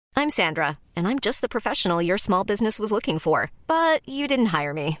I'm Sandra, and I'm just the professional your small business was looking for. But you didn't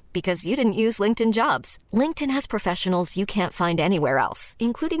hire me because you didn't use LinkedIn Jobs. LinkedIn has professionals you can't find anywhere else,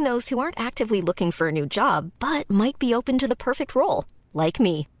 including those who aren't actively looking for a new job, but might be open to the perfect role, like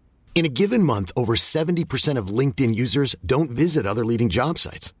me. In a given month, over 70% of LinkedIn users don't visit other leading job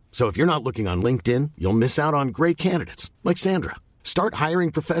sites. So if you're not looking on LinkedIn, you'll miss out on great candidates like Sandra. Start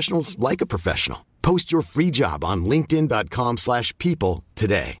hiring professionals like a professional. Post your free job on linkedin.com/people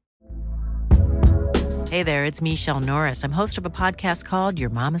today. Hey there, it's Michelle Norris. I'm host of a podcast called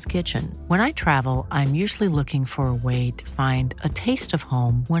Your Mama's Kitchen. When I travel, I'm usually looking for a way to find a taste of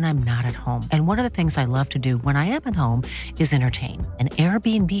home when I'm not at home. And one of the things I love to do when I am at home is entertain. And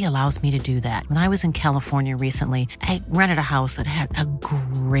Airbnb allows me to do that. When I was in California recently, I rented a house that had a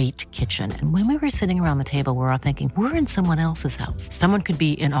great kitchen. And when we were sitting around the table, we're all thinking, we're in someone else's house. Someone could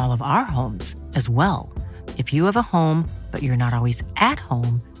be in all of our homes as well. If you have a home, but you're not always at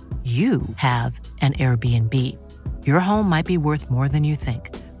home, you have an Airbnb. Your home might be worth more than you think.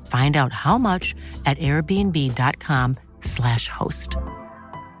 Find out how much at airbnb.com/host.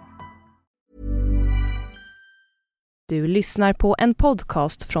 Du lyssnar på en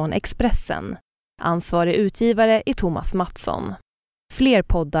podcast från Expressen. Ansvarig utgivare är Thomas Mattsson. Fler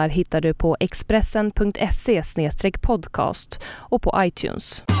poddar hittar du på expressen.se/podcast och på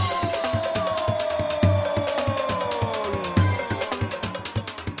iTunes.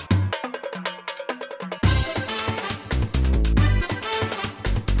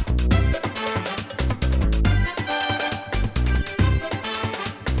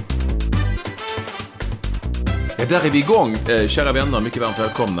 Där är vi igång, kära vänner. Mycket varmt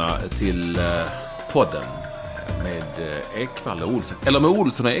välkomna till podden med Ekvall och Olsson. Eller med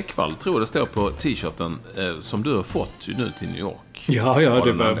Olsson och Ekvall, tror jag det står på t-shirten som du har fått nu till New York. Ja,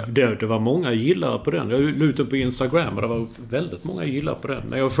 det var många gillare på den. Jag la ut den på Instagram och det var väldigt många gillare på den.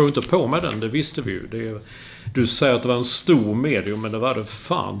 Men jag får inte på med den, det visste vi ju. Du säger att det var en stor medium, men det var det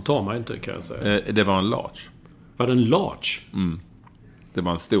fan, ta mig inte, kan jag säga. Det var en large. Var det en large? Mm. Det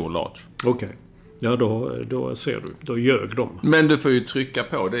var en stor large. Okej. Ja, då ser du. Då ljög de. Men du får ju trycka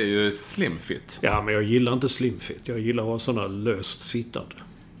på. Det är ju slimfit. Ja, men jag gillar inte slimfit. Jag gillar att ha sådana löst sittande.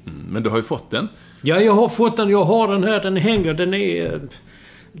 Men du har ju fått den. Ja, jag har fått den. Jag har den här. Den hänger. Den är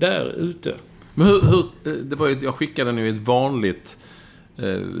där ute. Men hur det var ju, jag skickade den ju i ett vanligt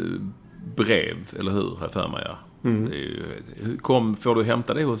brev. Eller hur? Här för mig, ja. Det är ju, får du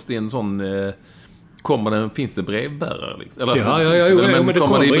hämta det hos din sån... finns det brevbärare? Liksom? Eller, men det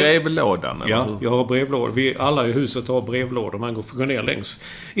kommer det i brevlådan? Ja, jag har brevlådor. Vi alla i huset har brevlådor. Man går ner längs.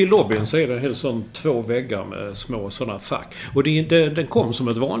 I lobbyn så är det helt som 2 väggar med små sådana fack. Och den kom som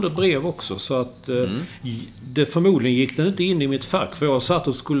ett vanligt brev också. Så att det förmodligen gick den inte in i mitt fack. För jag satt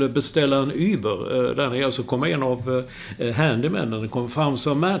och skulle beställa en Uber där nere. Så kom en av handymännen kom fram och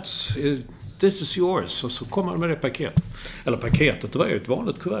sa, Mats, this is yours. Och så kom han med det paketet. Eller paketet, det var ju ett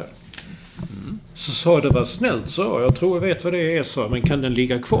vanligt kuvert. Så sa jag, det var snällt, så jag tror jag vet vad det är, så men kan den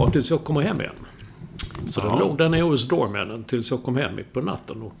ligga kvar tills jag kommer hem igen? Så den låg den hos doormannen tills jag kom hem på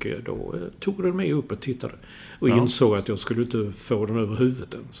natten, och då tog den med upp och tittade och insåg att jag skulle inte få den över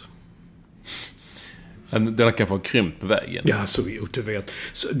huvudet ens. Den kan få krympt på vägen. Ja, så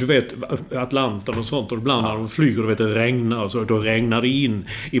du vet Atlanten och sånt, och ibland när de flyger, du vet, det regnar och så, då regnar det in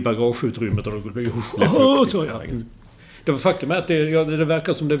i bagageutrymmet och då blir det var faktum att det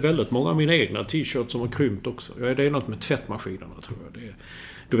verkar som det är väldigt många av mina egna t-shirts som har krympt också. Det är något med tvättmaskinerna, tror jag.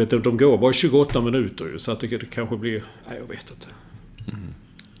 Du vet, de går bara 28 minuter, så att det kanske blir... Nej, jag vet inte.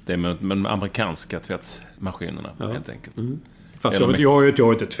 Det är med amerikanska tvättmaskinerna, helt enkelt. Fast jag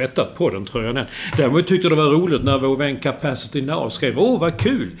har inte tvättat på den tröjan än. Däremot tyckte det var roligt när vår vän Capacity Now skrev, vad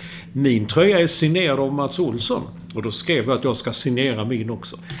kul! Min tröja är signerad av Mats Olsson. Och då skrev jag att jag ska signera min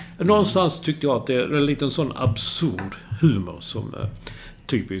också. Någonstans tyckte jag att det är en liten sån absurd humor som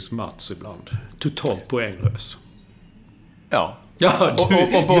typiskt Mats ibland. Totalt poänglös. Ja.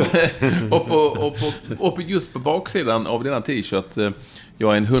 Och just på baksidan av denna t-shirt,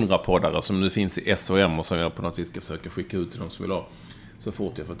 jag är en 100-poddare som nu finns i SOM och som jag på något vis ska försöka skicka ut till de som vill ha så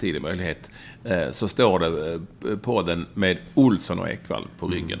fort jag får tid och möjlighet, så står det på den med Olsson och Ekvall på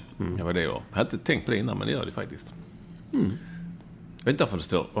ryggen. Jag hade inte tänkt på det innan, men det gör det faktiskt. Jag vet inte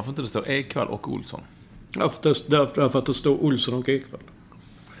varför inte det står Ekvall och Olsson. Därför att det står Olsson och Ekvall.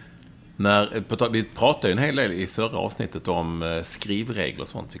 Vi pratade ju en hel del i förra avsnittet om skrivregler och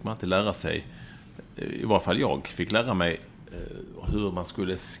sånt. Fick man inte lära sig, i varje fall jag fick lära mig hur man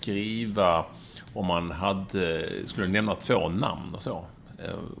skulle skriva om man skulle nämna 2 namn och så.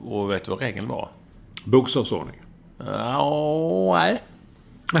 Och vet du vad regeln var? Bokstavsordning? Nej.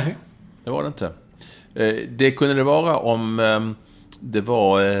 Det var det inte. Det kunde det vara om det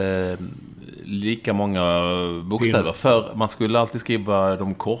var lika många bokstäver. För man skulle alltid skriva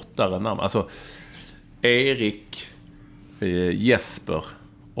de kortare namnen. Alltså Erik, Jesper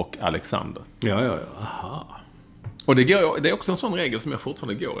och Alexander. Ja. Aha. Och det är också en sån regel som jag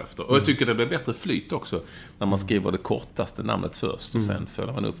fortfarande går efter. Och jag tycker det blir bättre flyt också när man skriver det kortaste namnet först och sen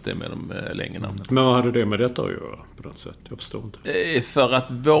följer man upp det med de längre namnen. Men vad hade det med detta att göra på något sätt? Jag förstår inte. För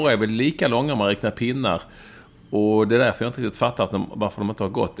att våra är väl lika långa om man räknar pinnar. Och det är därför jag inte riktigt fattar varför de inte har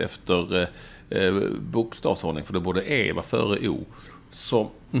gått efter bokstavsordning. För det borde E vara före O. Så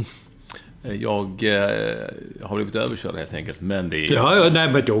jag har blivit överkörd helt enkelt. Men det är... Ja,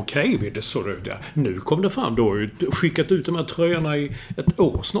 nej, men det är okej. Det så det. Nu kom det fram. Du har ju skickat ut de här tröjorna i ett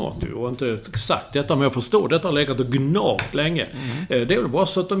år snart. Du har inte sagt detta, men jag förstår. Detta har legat och gnagt länge. Det är väl bara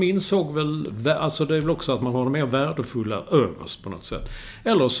så att de insåg väl... Alltså det är väl också att man har de mer värdefulla överst på något sätt.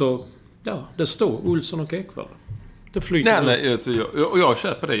 Eller så... Ja, det står Olsson och Ekvall. Det flyter. Nej, och jag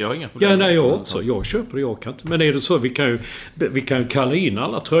köper det. Jag har inga problem. Ja, nej, jag också. Jag köper det, jag kan inte. Men är det så, vi kan kalla in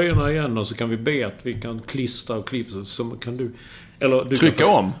alla tröjorna igen och så kan vi be att vi kan klistra och klippa. Så kan du... Eller du trycka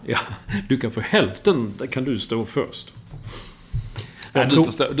om? Ja, du kan få hälften, kan du stå först. Nej,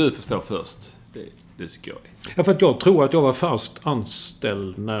 du förstår först. Det tycker jag. Ja, för att jag tror att jag var fast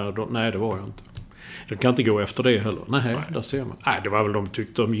anställd nej, det var jag inte. Det kan inte gå efter det heller. Nej, där ser man. Nej, det var väl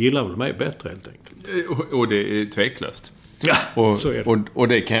de gillar väl mig bättre helt enkelt. Och det är tveklöst. Ja, och, så är det. Och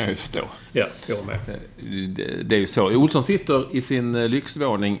det kan jag ju förstå. Ja, jag med. Det är ju så. Olsson sitter i sin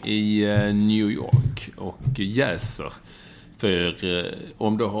lyxvåning i New York och jäser. För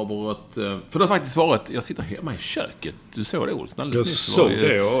om det har varit... För det har faktiskt varit... Jag sitter hemma i köket. Du såg det, Olsson? Jag såg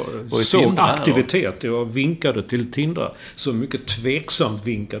det. Jag såg aktivitet. Jag vinkade till Tindra. Så mycket tveksamt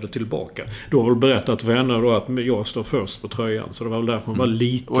vinkade tillbaka. Du har väl berättat för henne då att jag står först på tröjan. Så det var väl därför hon var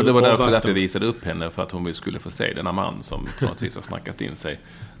lite... Och det var därför jag visade upp henne. För att hon skulle få se denna man som på något vis har snackat in sig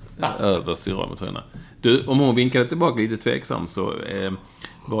överst i römmetröjorna. Du, om hon vinkade tillbaka lite tveksam så...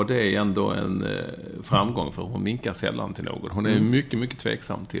 var det ändå en framgång, för hon vinkar sällan till någon. Hon är mycket, mycket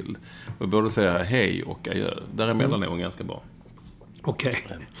tveksam till att både säga hej och adjö. Däremellan är hon ganska bra. Okej.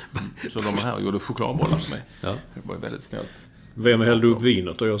 Så de här gjorde chokladbollar för mig. Ja. Det var väldigt snällt. Vem hällde upp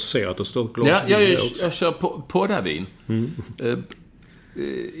vinet? Och jag ser att det står ett glas vin också. Jag kör poddvin.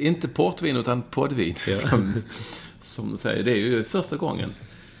 Inte portvin utan poddvin. Ja. Som du säger, det är ju första gången.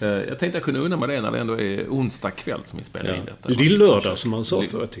 Jag tänkte jag kunde undra med det när det ändå är onsdag kväll som vi spelar in detta. Lillördag som man sa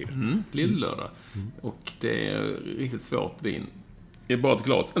förr i tiden. Lillördag. Och det är riktigt svårt vin. Det är bara ett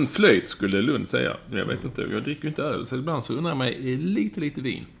glas. En flöjt skulle Lund säga. Jag vet inte, jag dricker ju inte öl. Så ibland så undrar jag mig lite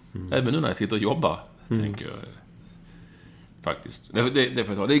vin. Även nu när jag sitter och jobbar. Tänker jag. Faktiskt. Det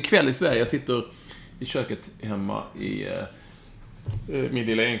är kväll i Sverige. Jag sitter i köket hemma i min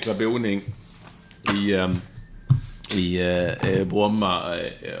lilla enkla boning i Bromma.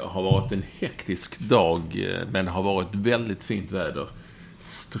 Har varit en hektisk dag, men har varit väldigt fint väder.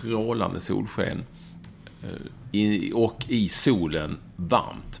 Strålande solsken. Och i solen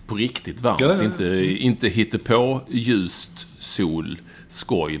varmt. På riktigt varmt. Ja. Inte hittepå ljust sol,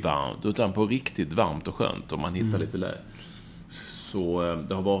 skoj varmt. Utan på riktigt varmt och skönt. Om man hittar lite lä. Så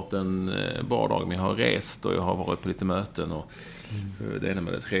det har varit en bra dag. Men jag har rest och jag har varit på lite möten. Och det ena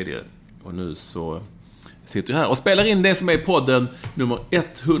med det tredje. Och nu så... sitter här och spelar in det som är podden nummer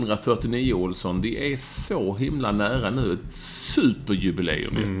 149, Olsson. Vi är så himla nära nu. Ett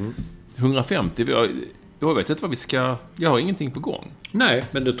superjubileum. 150. Jag vet inte vad vi ska... Jag har ingenting på gång. Nej,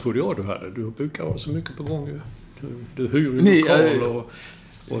 men det trodde jag du hade. Du brukar ha så mycket på gång. Du hyr ju lokal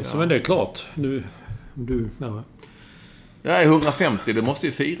och så, men det är klart. Jag är 150, det måste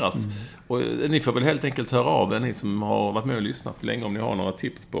ju firas. Och ni får väl helt enkelt höra av er, ni som har varit med och lyssnat så länge, om ni har några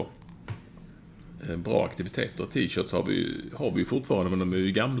tips på bra aktiviteter. T-shirts har vi ju fortfarande, men de är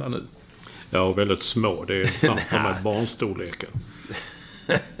ju gamla nu. Ja, och väldigt små. Det är sant med barnstorleken.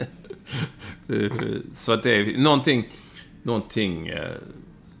 Så att det är någonting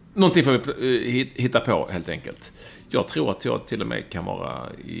får vi hitta på helt enkelt. Jag tror att jag till och med kan vara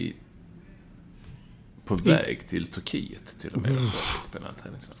på väg till Turkiet till och med att spela en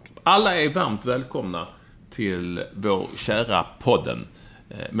träningslandskap. Alla är varmt välkomna till vår kära podden.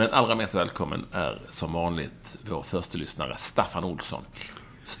 Men allra mest välkommen är som vanligt vår första lyssnare Staffan Olsson.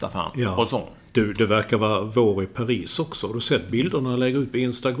 Staffan Olsson. Du, det verkar vara vår i Paris också. Har du sett bilderna han lägger ut på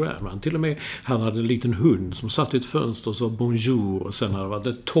Instagram? Han hade en liten hund som satt i ett fönster och sa bonjour. Och sen hade det varit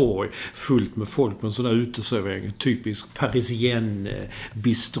ett torg fullt med folk med en sån där uteservering. Typisk parisien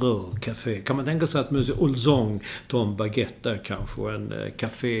bistrå, café. Kan man tänka sig att Monsieur Olsson tar en baguette där kanske? En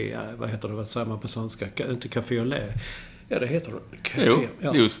café, vad heter det? Vad säger man på svenska? Inte café au lait. Ja, det heter det. Café. Jo,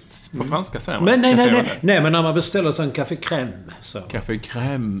 Ja. just på franska säger man. Men nej, men när man beställer sig en café crème. Så. Café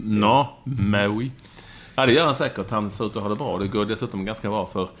crème, no, mais oui. Ja, det gör han säkert. Han ser ut att ha det bra. Det går dessutom ganska bra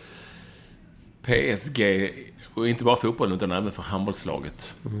för PSG. Och inte bara fotbollen utan även för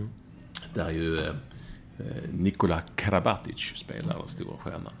handbollslaget. Där ju Nikola Karabatic spelar, den stora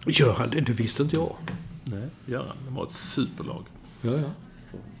stjärnan. Gör han det? Det visste inte jag. Nej, gör han. De har ett superlag. Ja.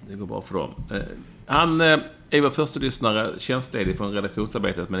 Så det går bra för dem. Han är vår första lyssnare, tjänstledig från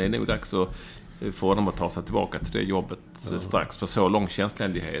redaktionsarbetet, men det är nog dags att få dem att ta sig tillbaka till det jobbet strax. För så lång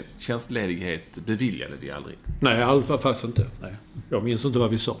tjänstledighet beviljade vi aldrig. Nej, allt var faktiskt inte. Nej. Jag minns inte vad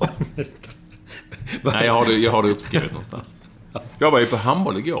vi sa. Nej, jag har det uppskrivet någonstans. Jag var ju på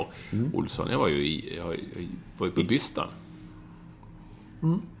handboll igår, Olsson. Jag var ju på Bystan.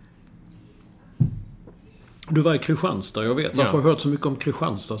 Du var i Kristianstad, jag vet. Varför har jag hört så mycket om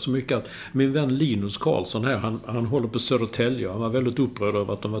Kristianstad? Så mycket att min vän Linus Karlsson här, han håller på Södertälje. Han var väldigt upprörd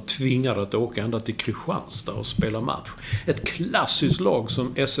över att de var tvingade att åka ända till Kristianstad och spela match. Ett klassiskt lag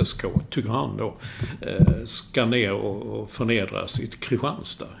som SSK, tycker han då, ska ner och förnedras i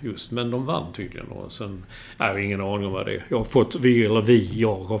Kristianstad just. Men de vann tydligen. Och sen, jag har ingen aning om vad det är. Jag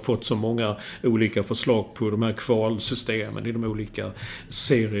har fått så många olika förslag på de här kvalsystemen i de olika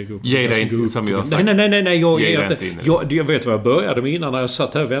seriegrupperna. Ge dig inte som jag sagt. Nej. Jag vet vad jag började med innan när jag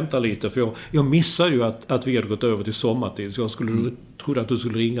satt här och väntade lite. För jag missade ju att vi hade gått över till sommartid. Så jag trodde att du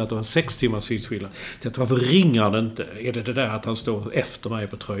skulle ringa att det var 6 timmars tidsskillnad. Varför ringer han inte? Är det där att han står efter mig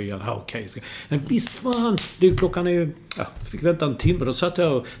på tröjan? Okej. Men visst fan. Klockan är ju... fick vänta en timme. Då satt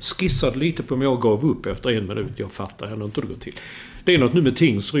jag och skissade lite på mig och gav upp efter 1 minut. Jag fattar ändå inte hur det går till. Det är något nu med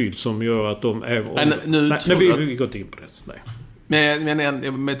Tingsryd som gör att de är... vi går inte in på det. Nej.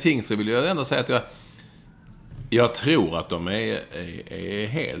 Men med Tingsryd vill jag ändå säga att jag tror att de är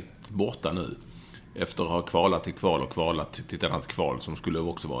helt borta nu. Efter att ha kvalat till kval och kvalat till ett annat kval som skulle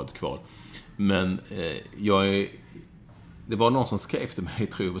också vara ett kval. Men det var någon som skrev till mig,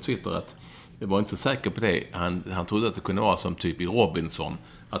 tror jag, på Twitter att jag var inte så säker på det. Han trodde att det kunde vara som typ i Robinson,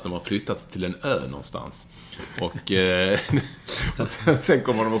 att de har flyttats till en ö någonstans. Och sen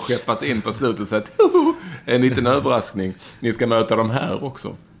kommer de att skeppas in på slutet så att en liten överraskning. Ni ska möta dem här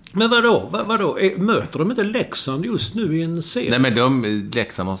också. Men vadå? Möter de inte Leksand just nu i en serie? Nej, men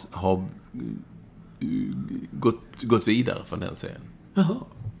Leksand har gått vidare från den serien. Jaha.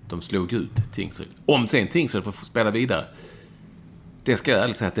 De slog ut Tingsryd. Om sen Tingsryd får spela vidare, det ska jag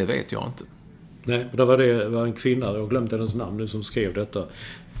ärligt säga att det vet jag inte. Nej, det var en kvinna, jag har glömt hennes namn nu, som skrev detta. Det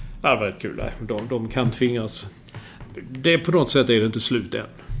var rätt kul. De kan tvingas. Det på något sätt är det inte slut än.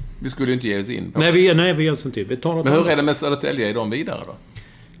 Vi skulle inte ge oss in på. Nej, vi ger oss inte in. Vi tar något. Men hur är det med Södertälje? Är de vidare då?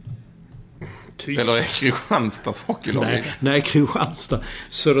 Eller är Kristianstads hockeylag? Nej, Kristianstad.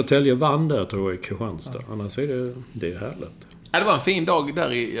 Södertälje vann där, tror jag, Kristianstad. Annars är det härligt. Ja, det var en fin dag där.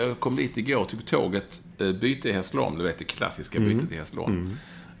 Jag kom dit igår och tog tåget. Byte i Hässleholm. Du vet, det klassiska bytet i Hässleholm.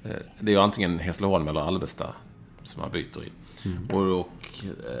 Det är ju antingen Hässleholm eller Alvesta som man byter i. Och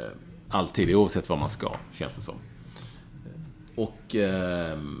alltid, oavsett vad man ska, känns det som. Och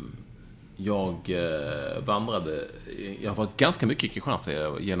jag vandrade... Jag har varit ganska mycket i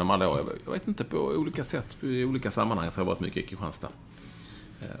Kristianstad genom alla år. Jag vet inte, på olika sätt, i olika sammanhang så har jag varit mycket i Kristianstad.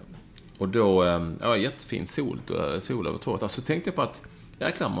 Och då, jättefin sol över torget. Så tänkte jag på att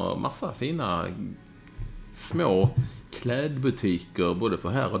jäklar, massa fina små klädbutiker både på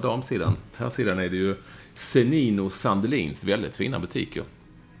här- och damsidan. Här sidan är det ju Senin och Sandelins väldigt fina butiker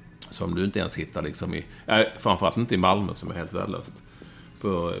som du inte ens hittar liksom framförallt inte i Malmö, som är helt värdelöst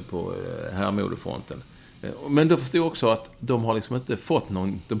på herrmodefronten. Men då förstår jag också att de har liksom inte fått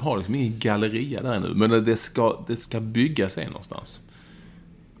någon, de har liksom ingen galleria där nu, men det ska byggas en någonstans.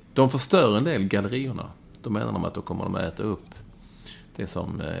 De förstör en del gallerierna. De menar de att då kommer de att äta upp det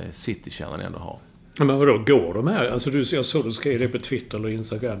som citykärnan ändå har. Men vadå, går de här? Alltså jag såg du skrev det på Twitter eller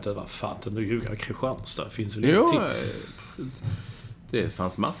Instagram. Vad fan, nu ljuger Kristianstad. Finns det ingenting? Det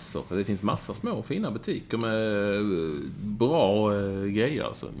fanns massor. Det finns massor små fina butiker med bra grejer.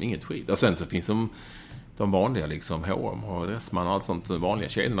 Alltså, inget skit. Och sen så finns de vanliga liksom H&M och Dressman och allt sånt, vanliga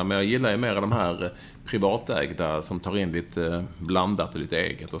kedjorna. Men jag gillar ju mer de här privatägda som tar in lite blandat och lite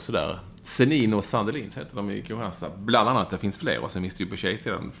eget och sådär. Senin och Sandelins heter de i Kristianstad. Bland annat, det finns fler. Och sen finns det ju på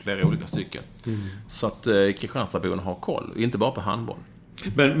tjejsidan flera olika stycken. Så att Kristianstadborna har koll. Inte bara på handboll.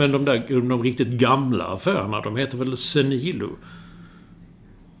 Men de riktigt gamla affärerna, de heter väl Senilo?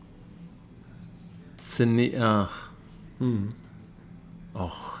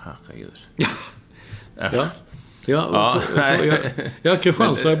 Herregud. Ja.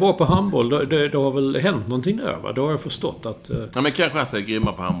 Kristianstad är bra på handboll. Det har väl hänt någonting där, va? Då har jag förstått att... Ja, men Kristianstad är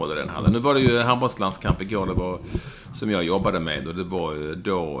grymma på handboll i den hallen. Nu var det ju handbollslandskamp igår, det var, som jag jobbade med. Och det var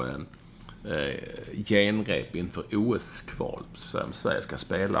då genrep inför OS-kval. Sverige ska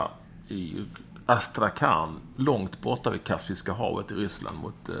spela i Astrakhan, långt borta vid Kaspiska havet i Ryssland,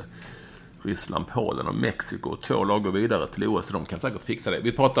 mot Ryssland, Polen och Mexiko. 2 lag går vidare till OS, så de kan säkert fixa det.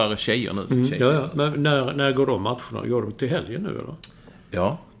 Vi pratar tjejer nu. Men när går de matcherna? Går de till helgen nu, eller?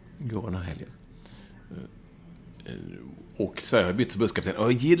 Ja, går den här helgen. Och Sverige har bytt förbundskapten. Och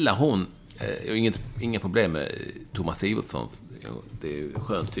jag gillar hon. Jag har inga problem med Thomas Ivertsson. Det är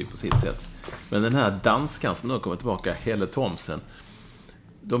skönt typ på sitt sätt. Men den här danskan som nu kommer tillbaka, Helle Thomsen,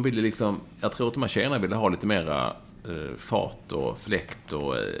 de ville liksom, jag tror att de här tjejerna ville ha lite mera fart och fläkt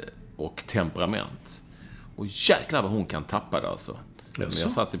och temperament. Och jäklar vad hon kan tappa det alltså. Men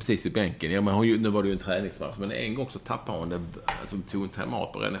jag satt precis vid bänken. Ja, men nu var det ju en träningsmatch, men en gång så tappade hon det. Alltså, tog en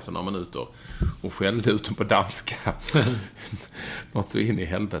timeout på den efter några minuter och skällde ut dem på danska. Något så in i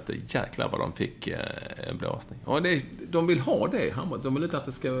helvete. Jäklar vad de fick en blåsning. Och de vill ha det. De vill inte att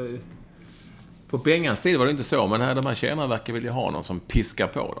det ska... På Bengans tid var det inte så, men de här tjejerna verkar vilja ha någon som piskar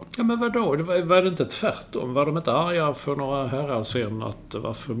på dem. Ja, men vadå? Var det inte tvärtom? Var de inte arga för några herrar sen att det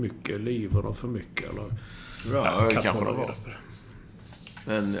var för mycket liv och för mycket? Eller? Ja, kanske det var.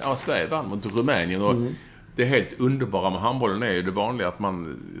 Men ja, Sverige vann mot Rumänien och det helt underbara med handbollen är ju det vanliga att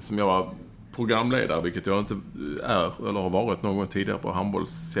man, som jag var programledare, vilket jag inte är eller har varit någon gång tidigare på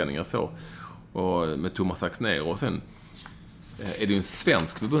handbollssändningar så, och med Thomas Axner, och sen är det ju en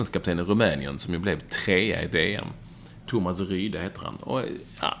svensk förbundskapten i Rumänien som ju blev 3 i VM. Thomas Ryde heter han. Och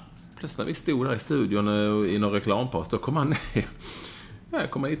ja, plötsligt när vi stod där i studion i någon reklampaus, då kom han ner.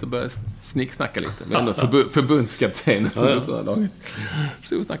 Jag kom hit och började snicksnacka lite. Men ändå förbundskapten och sådana dagar.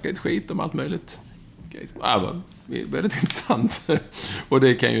 Så snacka lite skit om allt möjligt. Det är väldigt intressant. Och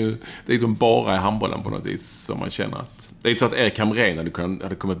det är liksom bara i handbollen på något vis som man känner att... Det är inte så att Erik Hamrén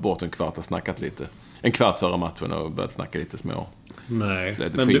hade kommit bort en kvart och snackat lite. En kvart före matchen och börjat snacka lite små. Nej,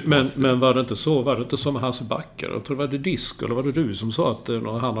 men var det inte så? Var det inte som Hasse Backar? Jag tror det var det disk, eller var det du som sa att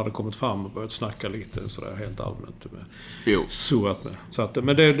när han hade kommit fram och börjat snacka lite sådär helt allmänt med? Jo. Så att,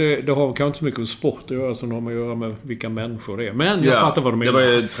 men det har kanske inte så mycket med sport att göra som har med att göra med vilka människor det är. Men jag fattar vad du menar. Det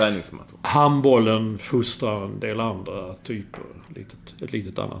var ju träningsmatch. Handbollen fostrar en del andra typer. Ett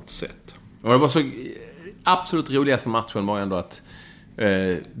litet annat sätt. Och det var så... Absolut roligaste matchen var ändå att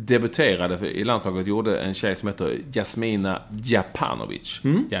debuterade i landslaget, gjorde en tjej som heter Jasmina Japanovic.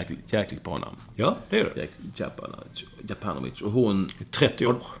 Jäkligt bra namn. Ja, det är det. Japanovic. Och hon... 30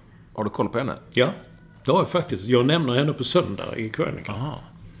 år. Har du koll på henne? Ja, det har jag faktiskt. Jag nämner henne på söndag i krönikan. Aha.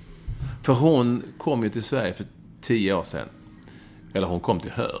 För hon kom ju till Sverige för 10 år sedan. Eller hon kom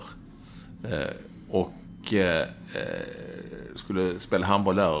till Hör. Och skulle spela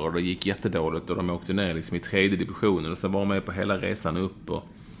handboll där, och det gick jättedåligt och de åkte ner liksom i 3:e divisionen och så var de med på hela resan upp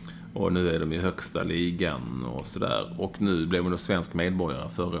och nu är de i högsta ligan och sådär, och nu blev hon då svensk medborgare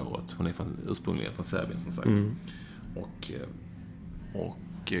förra året. Hon är ursprungligen från Serbien som sagt.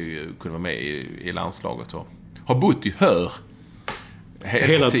 Och kunde vara med i landslaget och har bott i Hör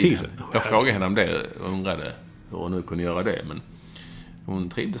hela tiden. Jag frågade henne om det och undrade hur hon nu kunde göra det, men hon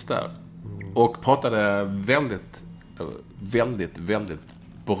trivdes där och pratade väldigt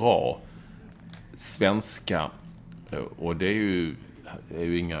bra svenska, och det är ju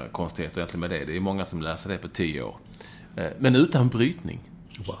inga konstigheter egentligen med det. Det är många som läser det på 10 år. Men utan brytning.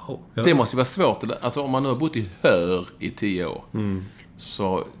 Wow. Ja. Det måste ju vara svårt. Alltså om man nu har bott i Hör i 10 år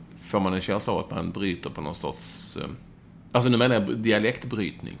så får man en känsla av att man bryter på någon sorts... Alltså nu menar jag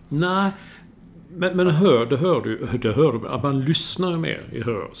dialektbrytning. Nej. Men hör du att man lyssnar mer i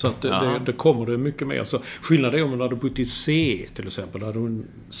Hör, så att det kommer det mycket mer. Så skillnaden är om man hade bott i C till exempel, hade hon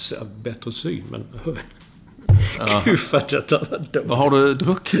bättre syn, men Hör. Gud vad detta var dåligt. Vad har du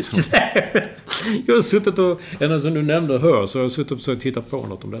druckit? Jag har suttit och, ända som du nämnde Hör, så jag har suttit och försökt titta på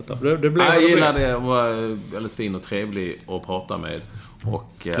något om detta. Jag gillar det. Hon var väldigt fin och trevlig att prata med.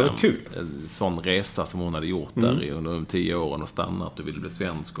 Och det var kul. En sån resa som hon hade gjort där under de 10 åren och stannat och ville bli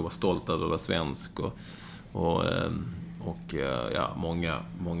svensk och var stolt över att vara svensk. Och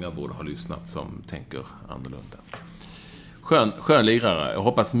många borde ha lyssnat som tänker annorlunda. Skön lirare. Jag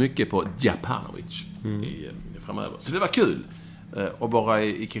hoppas mycket på Japanovic framöver. Så det var kul att vara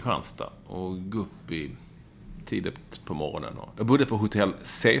i Kristianstad och gå upp i tidigt på morgonen. Jag bodde på hotell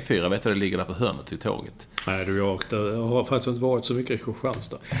C4, vet du, det ligger där på hörnet i tåget. Nej, jag har faktiskt inte varit så mycket i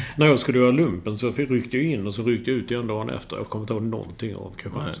Kristianstad. När jag skulle göra lumpen så ryckte jag in och så ryckte jag ut igen dagen efter. Jag kommer inte ihåg någonting av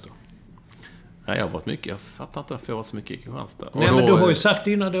Kristianstad. Nej, jag har varit mycket. Jag fattar inte varför jag har varit så mycket i Kristianstad. Nej, men du har ju sagt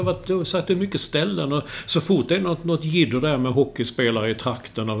innan, du har sagt det mycket ställen. Och så fort det är något jidder där med hockeyspelare i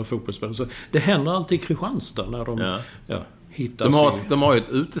trakten eller fotbollsspelare. Så det händer alltid i Kristianstad när de hittas. De har ju ett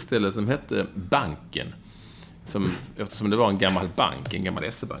uteställe som hette Banken. Eftersom det var en gammal bank, en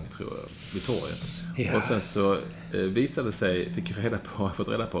gammal SE-bank tror jag, vid torget. Ja. Och sen så visade sig, fick jag fått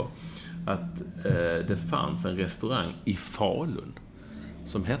reda på att det fanns en restaurang i Falun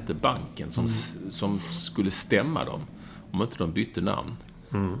som hette Banken som skulle stämma dem om inte de bytte namn.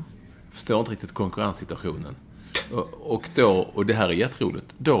 Förstår inte riktigt konkurrenssituationen. Och det här är jätteroligt.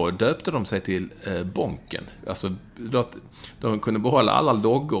 Då döpte de sig till Bonken. Alltså, de kunde behålla alla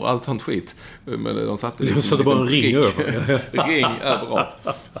loggor, allt sånt skit. Men de satte liksom så det var en ring över. Ring överallt.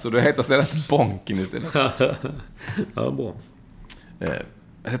 Så det heter istället Bonken istället. Ja, bra.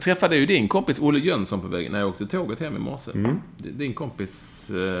 Jag träffade ju din kompis Olle Jönsson på vägen när jag åkte tåget hem i morse. Din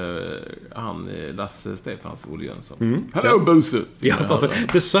kompis, han Lasse Stefans, Olle Jönsson. Hallå Buse! Ja,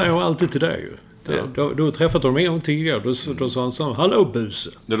 det säger jag alltid till dig ju. Du har träffat honom en gång tidigare. Då sa han så, hallå Buse.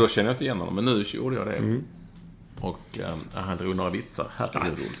 Då känner jag inte igen honom, men nu gjorde jag det. Och han drog några vitsar.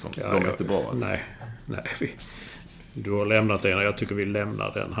 Herregud, Olsson. De är inte bra. Alltså. Nej. Du har lämnat den. Jag tycker vi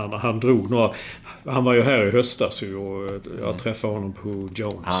lämnar den. Han drog några... Han var ju här i höstas och jag träffade honom på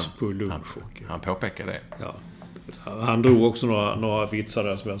Jones på lunch. Han påpekade det. Ja. Han drog också några vitsar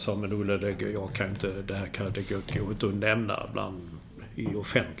där som jag sa, men Olle, det går inte att nämna i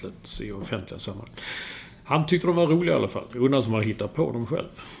offentliga sammanhang. Han tyckte de var roliga i alla fall. Undrar som han hittar på dem själv.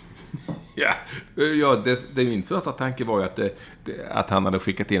 Ja, det min första tanke var ju att han hade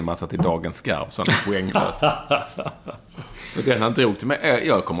skickat in en massa till Dagens Skarv, sådana poänglösa. Och den han drog till mig,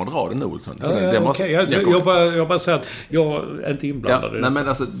 jag kommer att dra den, Olsson. Jag bara säger att jag är inte inblandad. Nej, men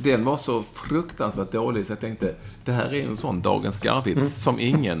alltså, den var så fruktansvärt dålig så jag tänkte, det här är en sån Dagens Skarvits som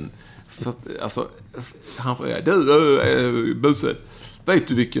ingen... Alltså, han frågade, du, Buse, vet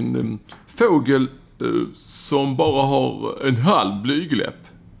du vilken fågel som bara har en halv blygläpp?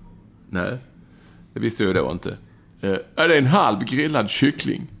 Nej, det visste jag då inte. Är det en halv grillad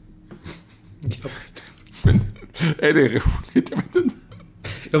kyckling? Men är det roligt? Jag vet inte.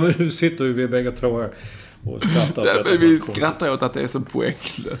 Ja, men nu sitter vi bägge två här och skrattar. Vi skrattar åt att det är så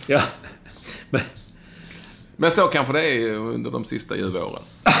poänglöst. Ja, men så kanske det är under de sista ljuvåren.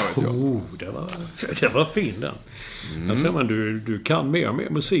 Det var fin den. Jag tror man du kan mer och mer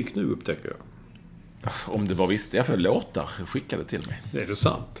musik nu, upptäcker jag. Om det var visste jag för låtar skickade till mig. Det är det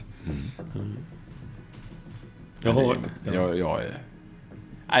sant. Jag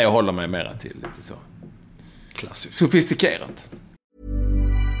håller mig mera till lite så klassiskt, sofistikerat.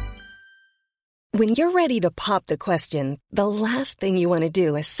 When you're ready to pop the question, the last thing you want to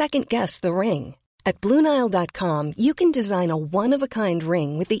do is second guess the ring. At BlueNile.com, you can design a one-of-a-kind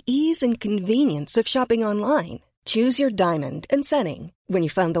ring with the ease and convenience of shopping online. Choose your diamond and setting. When you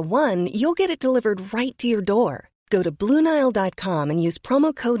find the one, you'll get it delivered right to your door. Go to BlueNile.com and use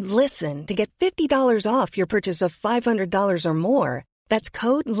promo code LISTEN to get $50 off your purchase of $500 or more. That's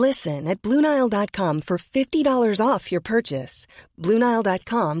code LISTEN at BlueNile.com for $50 off your purchase.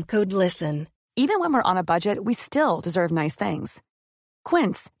 BlueNile.com, code LISTEN. Even when we're on a budget, we still deserve nice things.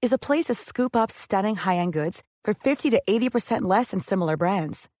 Quince is a place to scoop up stunning high-end goods for 50 to 80% less than similar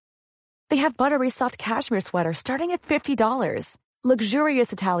brands. They have buttery soft cashmere sweaters starting at $50,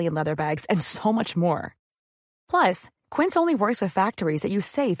 luxurious Italian leather bags, and so much more. Plus, Quince only works with factories that use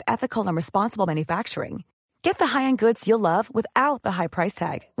safe, ethical, and responsible manufacturing. Get the high-end goods you'll love without the high price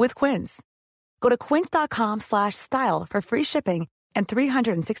tag with Quince. Go to quince.com/style for free shipping and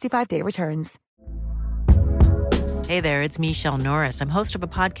 365-day returns. Hey there, it's Michelle Norris. I'm host of a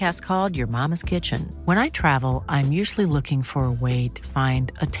podcast called Your Mama's Kitchen. When I travel, I'm usually looking for a way to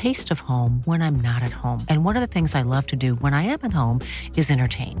find a taste of home when I'm not at home. And one of the things I love to do when I am at home is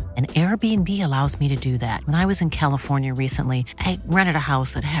entertain. And Airbnb allows me to do that. When I was in California recently, I rented a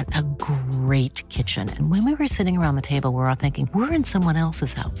house that had a great kitchen. And when we were sitting around the table, we were all thinking, we're in someone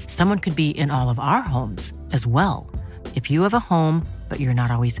else's house. Someone could be in all of our homes as well. If you have a home, but you're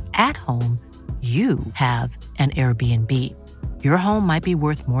not always at home, you have an Airbnb. Your home might be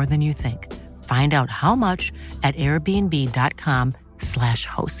worth more than you think. Find out how much at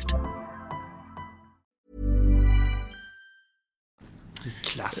airbnb.com/host.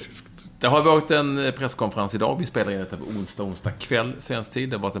 Klassiskt. Det har varit en presskonferens idag. Vi spelar in detta på onsdag kväll, svensk tid.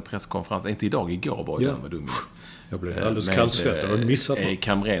 Det har varit en presskonferens, inte idag, igår var det. Ja. Jag blev alldeles kallsvettad och missat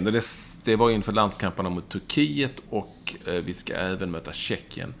Kamren. Det var inför landskamperna mot Turkiet och vi ska även möta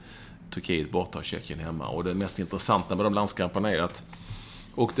Tjeckien. Turkiet borta och Tjeckien hemma. Och det mest intressanta med de landskamperna är att,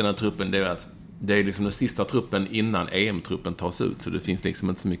 och den här truppen, det är att det är liksom den sista truppen innan EM-truppen tas ut. Så det finns liksom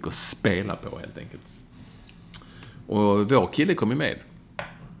inte så mycket att spela på helt enkelt. Och vår kille kom ju med.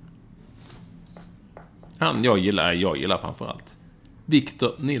 Jag gillar framförallt.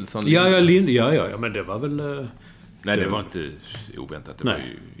 Victor Nilsson. Ja, men det var väl... Nej, det var inte oväntat. Det var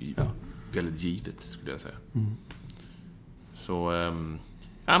ju väldigt givet, skulle jag säga. Så...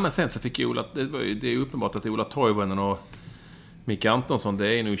 men sen så fick Ola... Det är uppenbart att Ola Toivonen och Micke Antonsson,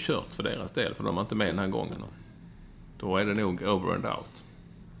 det är nog kört för deras del. För de är inte med den här gången. Då är det nog over and out.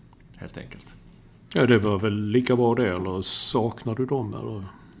 Helt enkelt. Ja, det var väl lika bra det, eller saknar du dem, eller?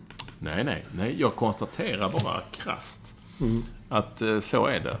 Nej. Jag konstaterar bara krasst att så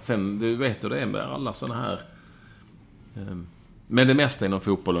är det. Sen, du vet hur det är med alla såna här... Men det mesta inom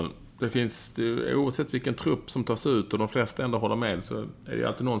fotbollen, det finns, oavsett vilken trupp som tas ut och de flesta ändå håller med, så är det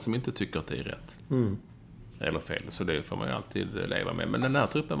alltid någon som inte tycker att det är rätt. Eller fel, så det får man ju alltid leva med. Men den här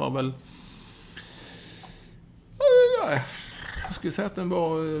truppen var väl... Jag skulle säga att den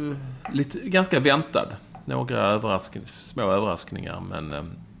var ganska väntad. Några små överraskningar,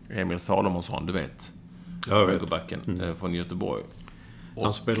 men Emil Salomonsson, du vet, högerbacken från Göteborg.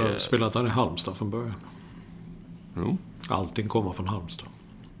 Han spelade han i Halmstad från början. Allting kommer från Halmstad.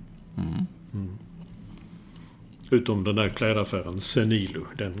 Utom den där klädaffären Senilo,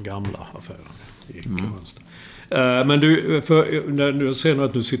 den gamla affären. Men du, när du ser nu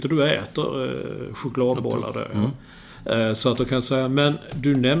att nu sitter du och äter chokladbollar där. Så att du kan säga, men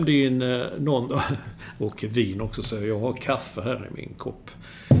du nämnde in någon, och vin också, så jag har kaffe här i min kopp.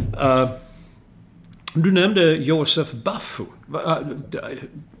 Du nämnde Josef Baffo.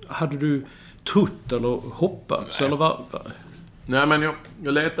 Hade du trott eller hoppats? Eller vad? Nej, men jag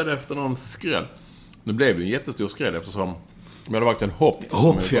letade efter någon skräll. Nu blev det en jättestor skräll eftersom det hade varit en hopp.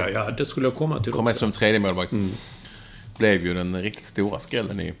 Ja, det skulle jag komma till. Kom med som tredje målvakt. Blev ju den riktigt stora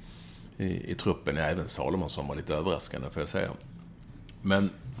skrällen i truppen. Även Salomonsson var lite överraskande, får jag säga. Men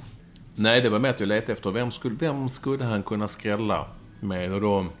nej, det var med att jag letade efter vem skulle han kunna skrälla med. Och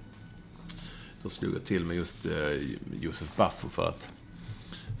då slog jag till med just Josef Baffo för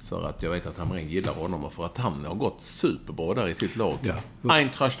att jag vet att han gillar honom och för att han har gått superbra där i sitt lag. Ja.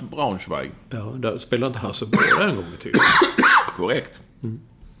 Eintracht Braunschweig. Ja, där spelade inte Hasselborg en gång i tiden. Korrekt.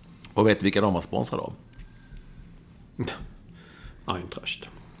 Och vet vilka de var sponsrade av? Eintracht.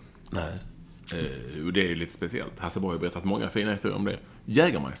 Nej. Det är lite speciellt. Hasselborg har berättat många fina historier om det.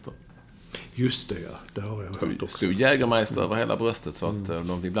 Jägermeister. Just det, ja. Det har jag hört också. Stod Jägermeister över hela bröstet så att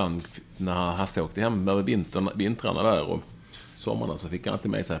de ibland, när Hasse åkte hem över vintrarna där och sommarna, så fick han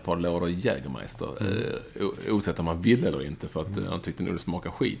alltid med sig ett par lådor Jägermeister. Oavsett om man ville eller inte, för att han tyckte nog det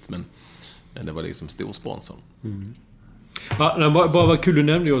smakade skit. Men det var liksom stor sponsor. Bara vad kul du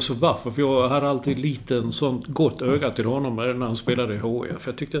nämnde Josef Baffo, för jag hade alltid lite sånt gott öga till honom när han spelade i HIF.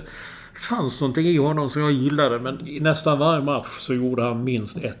 Jag tyckte det fanns någonting i honom som jag gillade, men i nästan varje match så gjorde han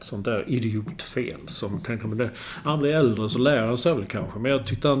minst ett sånt där idiotfel som tänkte man, han blir äldre så lär han sig väl kanske, men jag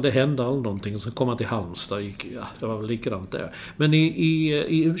tyckte att det hände aldrig någonting. Så kom han till Halmstad, det var väl likadant där. Men i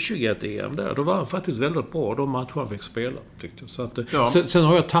U21-EM där, då var han faktiskt väldigt bra de matcher han fick spela, tyckte jag. Så att, sen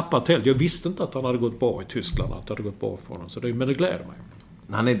har jag tappat helt. Jag visste inte att han hade gått bra i Tyskland, att det hade gått bra för honom. Men det gläder mig.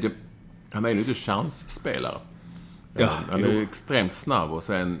 Han är ju lite chansspelare. Ja, han är extremt snabb och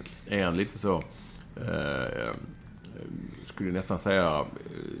sen är han lite så skulle nästan säga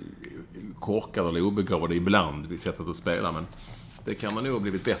korkad eller obegåvad ibland i sättet att spela, men det kan man nog ha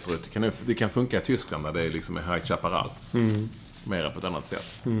blivit bättre ut. Det kan funka i Tyskland där det är liksom High Chaparral. Mera på ett annat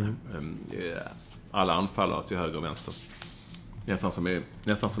sätt. Alla anfaller till höger och vänster.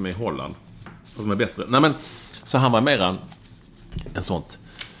 Nästan som i Holland. Som är bättre. Nej, men så han var mera en sånt.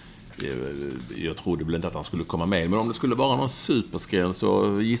 Jag trodde väl inte att han skulle komma med, men om det skulle vara någon superskräll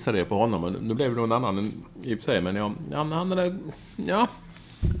så gissade jag på honom. Men nu blev det någon annan i och för sig, men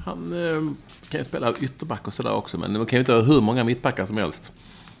han kan ju spela ytterback och sådär också, men man kan ju inte ha hur många mittbackar som helst.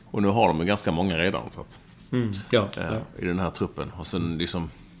 Och nu har de ganska många redan så att, i den här truppen. Och sen liksom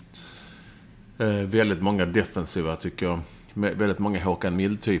väldigt många defensiva, tycker jag. Väldigt många Håkan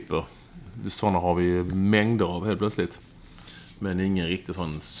Mild-typer. Sådana har vi mängder av helt plötsligt. Men ingen riktigt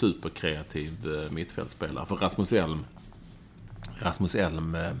sån superkreativ mittfältspelare. För Rasmus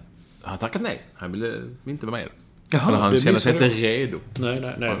Elm har tackat nej. Han ville inte vara med. Jaha, för han känner sig inte redo. Nej,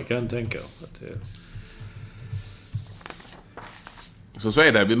 det kan jag tänka. Så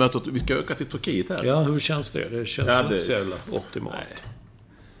är det. Vi ska öka till Turkiet här. Ja, hur känns det? Det känns inte så jävla optimalt.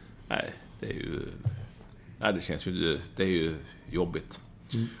 Nej, det är ju... Nej, det känns ju... Det är ju jobbigt.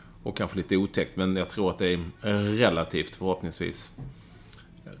 Och kanske lite otäckt, men jag tror att det är relativt, förhoppningsvis.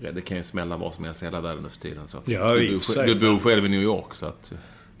 Det kan ju smälla vad som helst hela världen för tiden. Så att du bor själv i New York, så att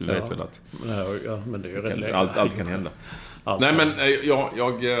Du vet väl att... Ja, men det är ju rätt länge. Allt kan hända. Nej, men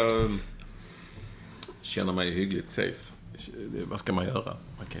jag känner mig hyggligt safe. Vad ska man göra?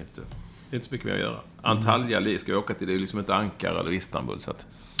 Man kan inte... Det är inte så mycket mer att göra. Antalya ska jag åka till. Det är liksom inte Ankara eller Istanbul. Så att,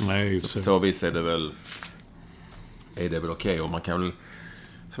 nej, så vis är det väl okej. Och man kan väl,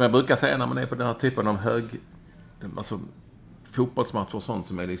 som jag brukar säga när man är på den här typen av fotbollsmatcher och sånt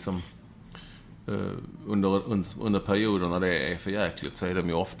som är liksom under perioder när det är för jäkligt, så är de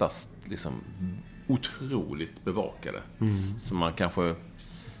ju oftast liksom otroligt bevakade. Så man kanske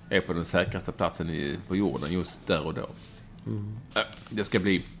är på den säkraste platsen på jorden just där och då. Det ska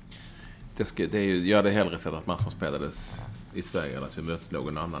bli... Jag hade hellre sett att matchen spelades i Sverige än att vi mötte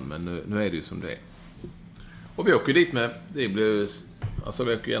någon annan. Men nu är det ju som det är. Och vi åker dit vi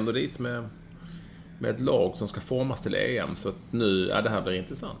åker ju ändå dit med ett lag som ska formas till EM. Så att nu, det här blir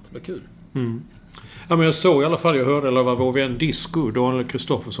intressant. Det blir kul. Ja, men jag såg i alla fall, jag hörde, eller vad vår vän Disco, Daniel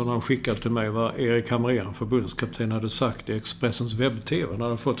Kristoffersson, han skickade till mig vad Erik Hamrén, förbundskapten, hade sagt i Expressens webb-tv när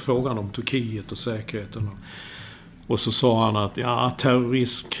han fått frågan om Turkiet och säkerheten. Och så sa han att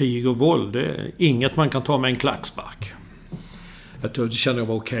terrorism, krig och våld, det är inget man kan ta med en klackspark. Då kände jag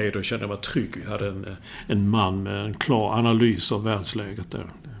mig okej, då kände jag mig trygg. Vi hade en man med en klar analys av världsläget där.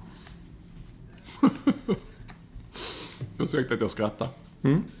 Jag sökte att jag skrattar.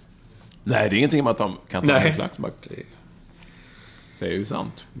 Nej, det är ingenting man kan ta med en klackspark. Det är ju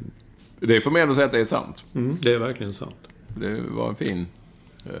sant. Det är för mig att säga att det är sant. Det är verkligen sant. Det var en fin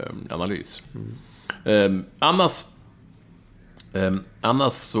analys.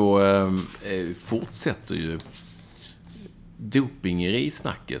 Annars så fortsätter ju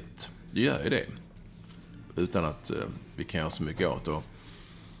dopingerisnacket. Det gör ju det. Utan att vi kan göra så mycket åt. Och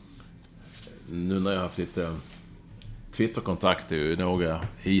nu när jag har haft lite Twitterkontakter, ju några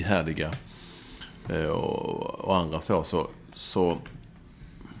ihärdiga och andra så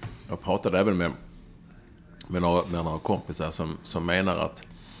jag pratade även med några kompisar som menar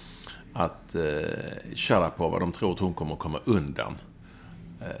att Sharapova, de tror att hon kommer att komma undan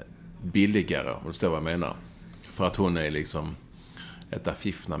billigare, om du förstår vad jag menar. För att hon är liksom ett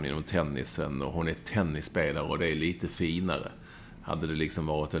affiffnamn inom tennisen och hon är tennisspelare och det är lite finare. Hade det liksom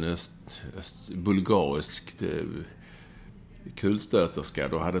varit en bulgarisk kulstöterska,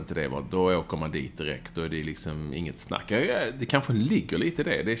 då hade inte det varit, då åker man dit direkt, då är det liksom inget snack. Det kanske ligger lite i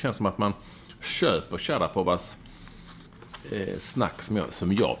det. Det känns som att man köper Sharapovas snack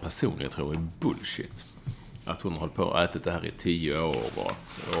som jag personligen tror är bullshit. Att hon håller på och ätit det här i 10 år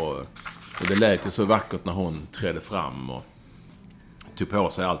och det lät ju så vackert när hon trädde fram och tog på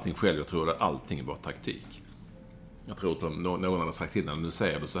sig allting själv. Jag tror att allting var taktik. Jag tror att någon hade sagt till när nu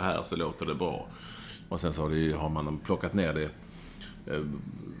säger du så här så låter det bra. Och sen så har man plockat ner det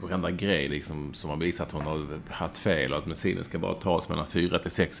varenda grej liksom, som har visat att hon har haft fel och att medicinen ska bara tas mellan 4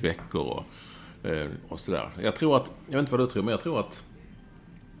 till 6 veckor och sådär. Jag tror att, jag vet inte vad du tror, men jag tror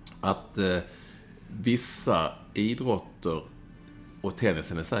att vissa idrotter, och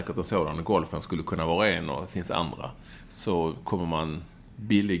tennisen är säkert en sådan, och golfen skulle kunna vara en och det finns andra, så kommer man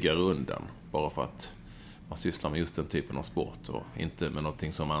billigare undan bara för att man sysslar med just den typen av sport och inte med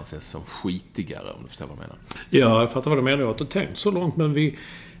någonting som anses som skitigare, om du förstår vad jag menar. Ja, jag fattar vad du menar. Jag har inte tänkt så långt, men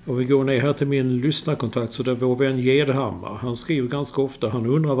om vi går ner här till min lyssnarkontakt, så där vår vän Gedhammar, han skriver ganska ofta, han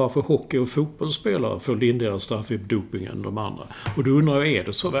undrar varför hockey- och fotbollsspelare får lindrigare straff i doping än de andra. Och då undrar jag, är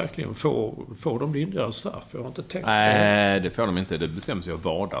det så verkligen? Får de lindrigare straff? Jag har inte tänkt på det. Nej, det får de inte. Det bestäms ju av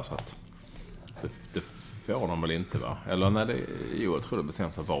VADA, så att det får de väl inte, va? Eller nej, jag tror det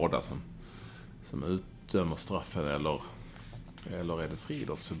bestäms av VADA som utdömer straffen, eller är det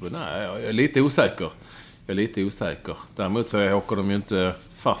Friidrottsförbundet? Nej, jag är lite osäker. Däremot så åker de ju inte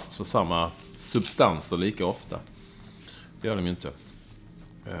fast för samma substanser lika ofta. Det gör de ju inte.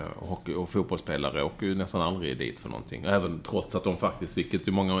 Och fotbollsspelare åker ju nästan aldrig dit för någonting. Även trots att de faktiskt, vilket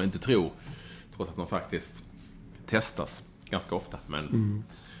ju många inte tror, trots att de faktiskt testas ganska ofta. Men,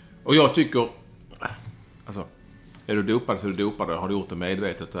 och jag tycker, alltså, är du dopad så är du dopad. Har du gjort det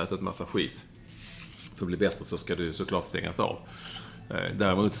medvetet och ätit en massa skit för att bli bättre, så ska du såklart stängas av.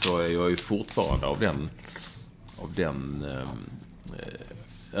 Däremot så är jag ju fortfarande av den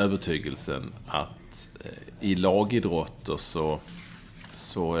övertygelsen att i lagidrotter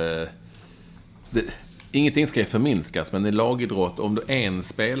så ingenting ska förminskas, men i lagidrott, om du en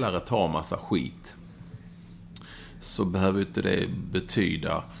spelare tar massa skit, så behöver inte det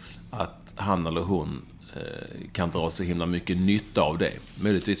betyda att han eller hon kan dra så himla mycket nytta av det,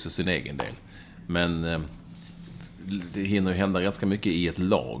 möjligtvis för sin egen del. Men det hinner ju hända ganska mycket i ett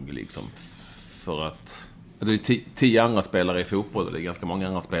lag liksom, för att det är 10 andra spelare i fotboll och det är ganska många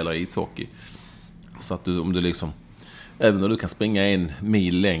andra spelare i ishockey, så att om du liksom Även om du kan springa 1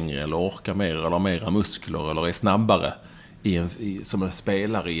 mil längre eller orka mer eller mera muskler eller är snabbare som en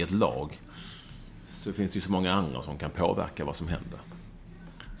spelare i ett lag, så finns det ju så många andra som kan påverka vad som händer.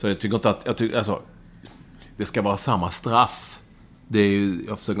 Så jag tycker inte att alltså, det ska vara samma straff. Det är ju,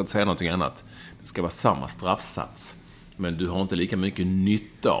 jag försöker inte säga någonting annat. Det ska vara samma straffsats. Men du har inte lika mycket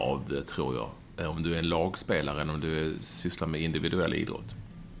nytta av det, tror jag, om du är en lagspelare än om du sysslar med individuell idrott.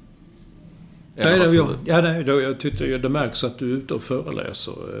 Jag tyckte det märks att du är ute och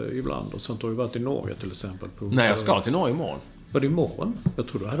föreläser ibland. Och sånt har ju varit i Norge till exempel. Nej, jag ska till Norge imorgon. Var det imorgon? Jag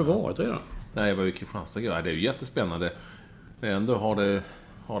tror du hade varit redan. Nej, jag var ju i Kristianstad. Ja, det är ju jättespännande. Jag ändå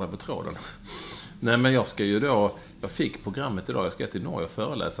har det på tråden. Nej, men jag ska ju då... Jag fick programmet idag. Jag ska till Norge och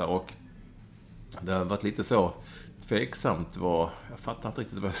föreläsa. Och det har varit lite så tveksamt jag fattar inte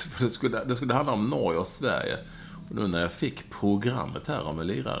riktigt vad det skulle handla om Norge och Sverige. Och nu när jag fick programmet här om en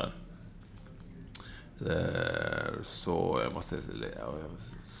lirare, så jag måste...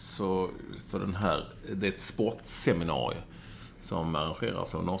 Så för den här... Det är ett sportseminarium som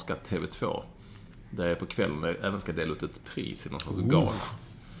arrangeras av norska TV2. Där jag på kvällen även ska dela ut ett pris i någon sorts gala.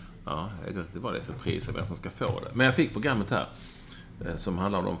 Ja, det var det för pris och vem som ska få det. Men jag fick programmet här som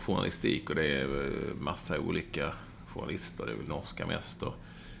handlar om journalistik, och det är massa olika journalister, det är väl norska mest.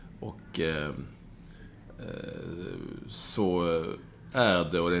 Och så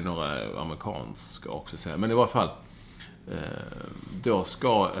är det, och det är några amerikanska också säga. Men i varje fall då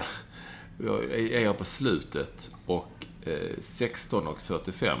är jag på slutet och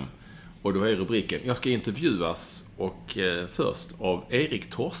 16:45. Och då är rubriken: jag ska intervjuas och först av Erik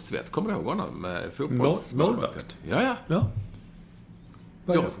Torstvedt. Kommer du ihåg honom? Målvakt. Ja.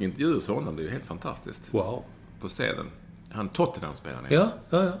 Jag ska intervjuas honom. Det är ju helt fantastiskt. Wow. På scenen. Han Tottenham-spelaren.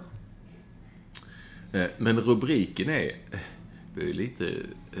 Ja. Men rubriken är... Jag är lite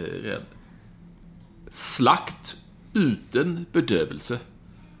rädd. Slakt utan bedövelse.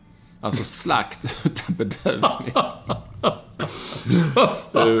 Alltså slakt utan bedövning.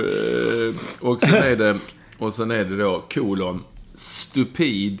 Och sen är det då kolon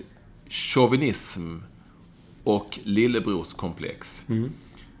stupid chauvinism och lillebrorskomplex.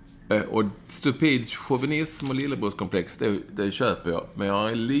 Och stupid chauvinism och lillebrorskomplex, det köper jag. Men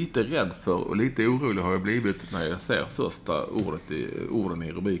jag är lite rädd för och lite orolig har jag blivit när jag ser första orden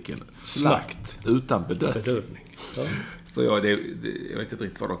i rubriken. Slakt utan bedövning. Ja. Så jag vet inte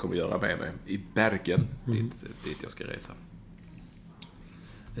riktigt vad de kommer göra med mig i Bergen, dit jag ska resa.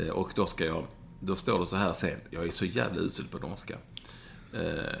 Och då står det så här sen. Jag är så jävla usel på norska.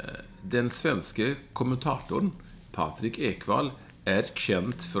 Den svenske kommentatorn Patrik Ekwall är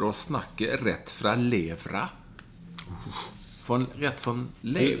känd för att snacka rätt från levra. Rätt från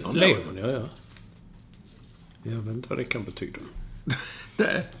levern? Levern, ja. Jag vet inte vad det kan betyda.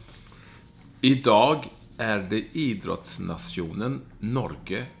 Nej. Idag är det idrottsnationen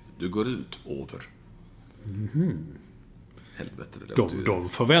Norge du går ut över. Helvete, de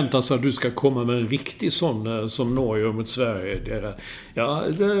förväntar sig att du ska komma med en riktig sån som Norge mot Sverige. Det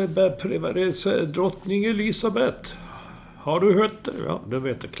är drottning Elisabeth. Har du hört det? Ja, det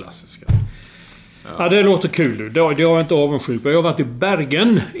vet det klassiska. Ja, det låter kul. Det är jag inte avundsjuk på. Jag har varit i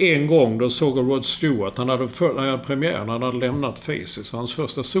Bergen en gång. Då såg jag Rod Stewart. Han hade premiären. Han hade lämnat Faces. Hans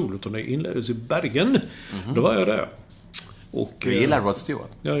första soloturné inleddes i Bergen. Då var jag där. Och, du gillar Rod Stewart?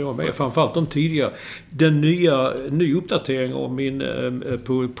 Ja, jag med. Framförallt de tidiga. Den ny uppdatering av min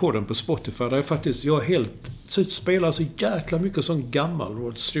på den på Spotify. Där är faktiskt jag spelar så jäkla mycket som gammal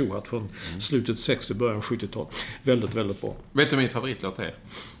Rod Stewart från slutet 60, början 70-tal. Väldigt, väldigt bra. Vet du min favoritlåt är?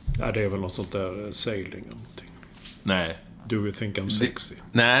 Ja, det är väl något sånt där sailing eller någonting. Nej. Do you think I'm sexy?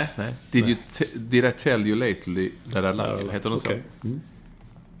 Nej. Did I tell you lately that I like it? Heter det så?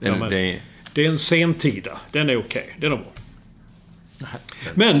 Det är en sentida. Den är okej. Den är bra.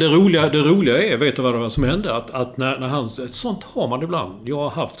 Men det roliga är, vet du vad det var som hände? Att när han... Sånt har man ibland. Jag har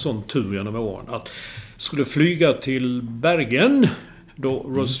haft sån tur genom åren. Att skulle flyga till Bergen... Då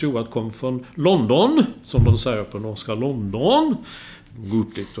Rod Stewart kom från London. Som de säger på norska, London.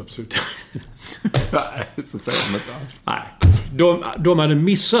 Godligt, absolut. Nej, så säger de inte alls. Nej. De hade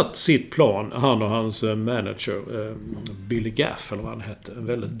missat sitt plan. Han och hans manager Billy Gaff, eller vad han hette. En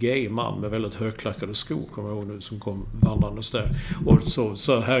väldigt gay man med väldigt högklackade skor, kommer jag ihåg nu, som kom vandrandes där. Och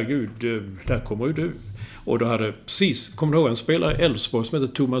så herregud, där kommer ju du. Och då hade precis, kommer du ihåg, en spelare i Elfsborg som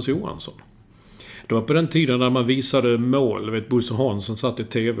heter Thomas Johansson. Det var på den tiden när man visade mål. Vet, Bosse Hansson satt i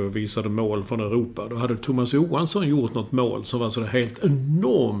tv och visade mål från Europa. Då hade Thomas Johansson gjort något mål som var så helt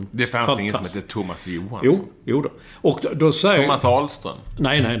enormt Det fanns fantastiskt. ingen som hette Thomas Johansson. Jo då. Och då säger... Thomas Ahlström.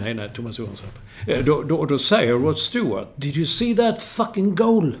 Nej, Thomas Johansson. Då säger Rod Stewart, "Did you see that fucking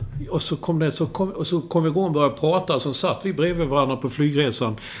goal?" Och så kom vi igång och började prata. Så satt vi bredvid varandra på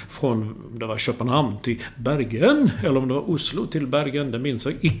flygresan från, det var Köpenhamn till Bergen. Eller om det var Oslo till Bergen, det minns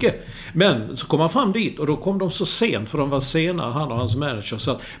jag icke. Men så kom han fram dit och då kom de så sent, för de var sena, han och hans manager,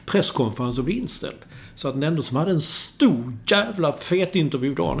 så att presskonferensen blev inställd. Så att den enda som hade en stor jävla fet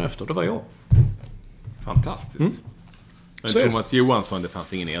intervju dagen efter, det var jag. Fantastiskt. Men Thomas Johansson, det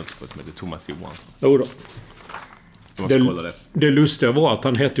fanns ingen i Älvsborg som hette Thomas Johansson. Jo då. Det. Det lustiga var att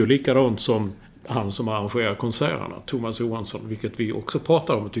han hette ju likadant som han som arrangerar konserterna, Thomas Johansson, vilket vi också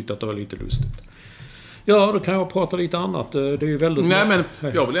pratade om och tyckte att det var lite lustigt. Ja, då kan jag prata lite annat. Det är ju väldigt... Nej, men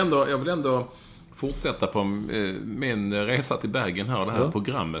jag vill ändå fortsätta på min resa till Bergen här, det här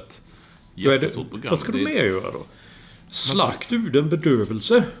programmet. Jättestort program. Vad ska du med göra då? Slakt ur den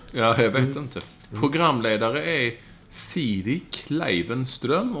bedövelse? Ja, jag vet inte. Programledare är Siri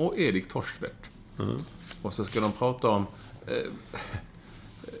Kleivenström och Erik Torstvedt. Och så ska de prata om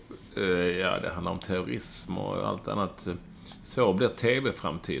det handlar om terrorism och allt annat. Så blir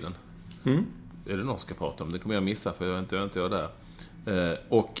tv-framtiden. Är det något ska prata om? Det kommer jag missa, för jag är inte där.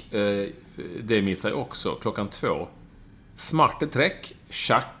 Och det missar jag också. 2:00. Smarteträck,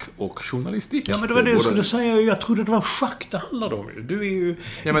 schack och journalistik. Ja, men det var det jag skulle säga. Jag trodde det var schack det handlade om. Du är ju...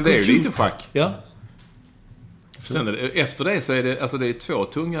 Ja, men det är ju lite schack. Ja. Sen är det, efter det så är det, alltså det är 2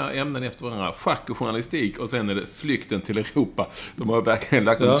 tunga ämnen efter varandra. Schack och journalistik, och sen är det flykten till Europa. De har verkligen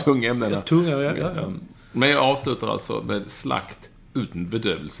lagt de tunga ämnena. Ja, tunga, ja. Men jag avslutar alltså med slakt utan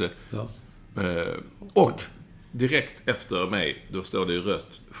bedövelse. Ja. Och direkt efter mig, då står det i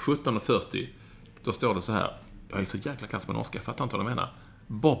rött 17:40. Då står det så här. Jag är så jäkla kass med norska, jag fattar inte vad de menar.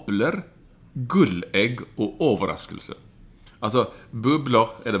 Bobbler, gullägg och överraskelse. Alltså, bubblor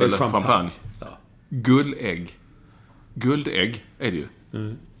är det väl champagne. Ja. Guldägg är det ju.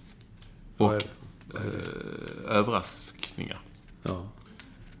 Och överraskningar. Ja.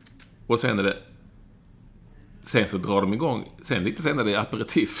 Och sen är det... Sen så drar de igång. Sen lite senare är det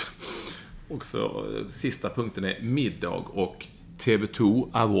aperitif. Och så sista punkten är middag och TV2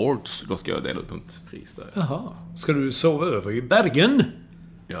 Awards. Då ska jag dela ut ett pris där. Jaha. Ska du sova över i Bergen?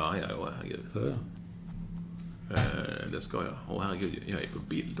 Ja, herregud. Det ska jag. Och herregud, jag är på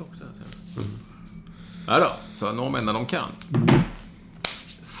bild också. Ja då, så norrmännen de kan.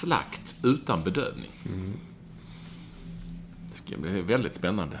 Slakt utan bedövning. Det ska bli väldigt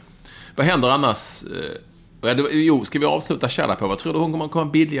spännande. Vad händer annars? Ska vi avsluta Sharapova? Tror du hon kommer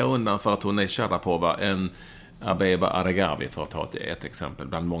komma billigare undan för att hon är Sharapova än Abeba Aregawi, för att ta ett exempel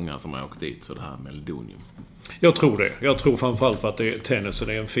bland många som har åkt dit för det här Meldonium? Jag tror det. Jag tror framförallt för att tennisen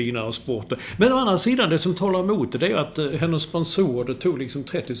är en finare sport. Men å andra sidan, det som talar emot det är att hennes sponsorer, det tog liksom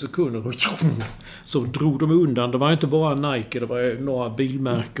 30 sekunder och så drog de undan. Det var inte bara Nike, det var några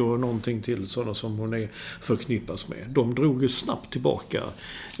bilmärken och någonting till sådana som hon är förknippas med. De drog ju snabbt tillbaka.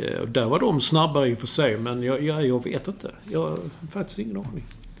 Där var de snabbare i och för sig, men jag vet inte. Jag har faktiskt ingen aning.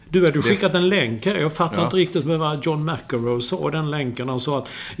 Du hade skickat en länk här. Jag fattar inte riktigt med vad John McEnroe sa i den länken. Han sa att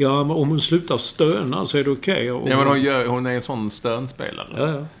om hon slutar stöna så är det okej. Ja, men hon är en sån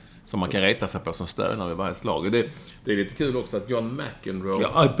stönspelare. Ja. Som man kan reta sig på som stönar vid varje slag. Det är lite kul också att John McEnroe...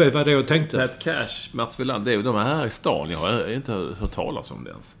 Ja, vad det jag tänkte. Pat Cash, Mats Wilander, det är ju de här i stan. Jag har inte hört talas om det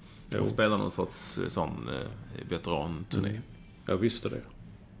ens. De spelar någon sorts sån veteranturné. Jag visste det.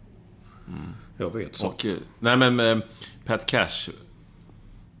 Jag vet så. Och, nej, men Pat Cash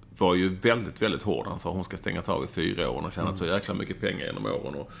var ju väldigt, väldigt hård. Han sa hon ska stängas av i 4 år och tjänat så jäkla mycket pengar genom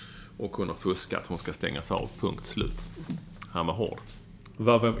åren och kunna fuska att hon ska stängas av, punkt slut. Han var hård.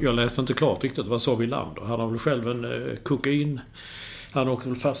 Jag läste inte klart riktigt. Vad sa Wilander? Han har väl själv en kokain... Han åkte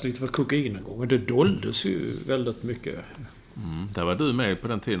väl fast lite för kokain en gång. Men det doldes ju väldigt mycket. Där var du med på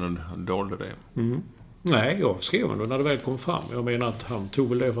den tiden och dolde det. Nej, jag skrev ändå när det väl kom fram. Jag menar att han tog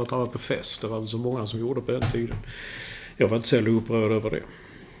väl det för att han var på fest. Det var så många som gjorde på den tiden. Jag var inte så upprörd över det.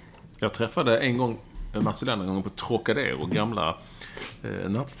 Jag träffade en gång Mats Wilander en gång på Trocadero, gamla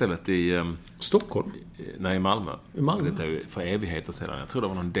nattstället i Stockholm? Nej, i Malmö. I Malmö? Det är ju för evigheter sedan. Jag tror det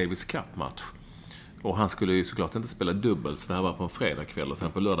var någon Davis Cup-match. Och han skulle ju såklart inte spela dubbel, så det här var på en fredagkväll och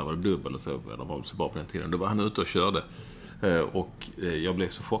sen på lördag var det dubbel och så de var så bra på den tiden. Då var han ute och körde. Och jag blev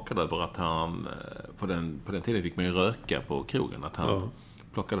så chockad över att han på den tiden fick man ju röka på krogen, att han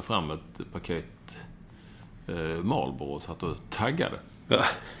plockade fram ett paket Marlboro och satt och taggade.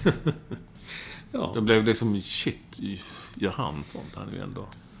 Ja. Då blev det som shit, gör han sånt? Han är ju ändå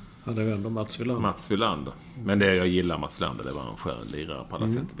Han är ändå Mats Wilander. Men det jag gillar Mats Wilander, det var en skön lirare på alla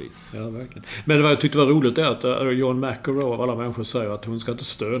sätt och vis. Ja, verkligen. Men vad jag tyckte var roligt är att John McEnroe av alla människor säger att hon ska inte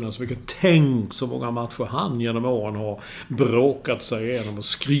stöna så mycket. Tänk så många matcher han genom åren har bråkat sig igenom och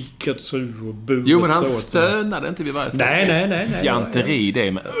skrikit sig ur och burit. Jo, men han stönade inte vid varje slag. Nej. Fjanteri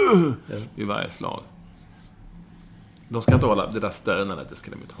det med vid varje slag. De ska inte hålla det där stönandet, det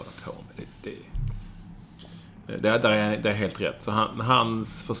ska de inte hålla på med. Det är helt rätt. Så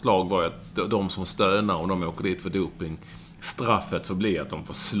hans förslag var att de som stönar, om de åker dit för doping, straffet får bli att de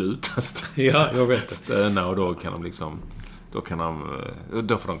får sluta ja, jag vet det. Stöna, och då kan de liksom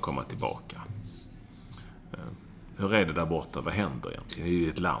då får de komma tillbaka. Hur är det där borta? Vad händer egentligen? Det är ju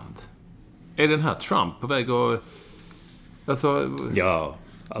ett land. Är den här Trump på väg att... Alltså, ja.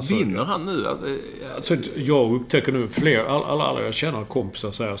 Alltså, vinner han nu? Alltså, jag upptäcker nu fler, alla jag känner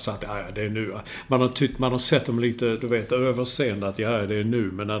kompisar säger så att det är nu. Man har sett dem lite, du vet, överseende att det är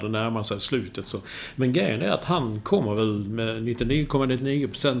nu, men när det närmar sig slutet så. Men grejen är att han kommer väl med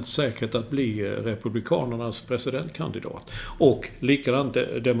 99,99% säkert att bli republikanernas presidentkandidat. Och likadant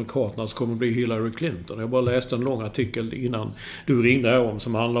demokraternas kommer att bli Hillary Clinton. Jag bara läste en lång artikel innan du ringde om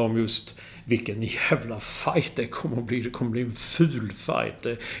som handlar om just vilken jävla fight det kommer att bli. Det kommer att bli en ful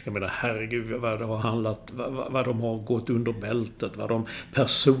fight. Jag menar, herregud, vad det har handlat, vad de har gått under bältet, vad de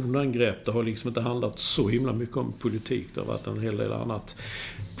personangrepp. Det har liksom inte handlat så himla mycket om politik. Det har varit en hel del annat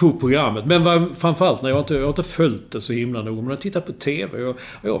på programmet. Men framförallt när jag inte följt det så himla nog. Men när jag tittar på TV,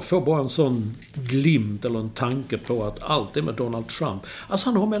 jag får bara en sån glimt eller en tanke på att allt är med Donald Trump. Alltså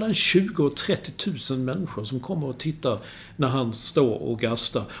han har mellan 20 och 30 000 människor som kommer och tittar när han står och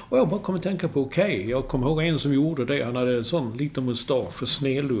gastar. Och jag bara kommer att tänka på, jag kommer ihåg en som gjorde det. Han hade en sån liten mustasch och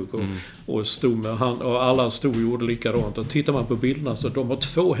snedlugg och stod med han, och alla stod och gjorde likadant. Och tittar man på bilderna så de har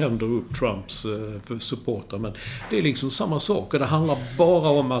 2 händer upp, Trumps supporter. Men det är liksom samma sak. Och det handlar bara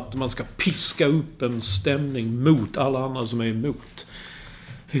om att man ska piska upp en stämning mot alla andra som är emot.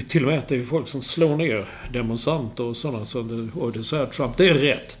 Till och med att det är folk som slår ner demonstranter och sådana. Och det säger Trump, det är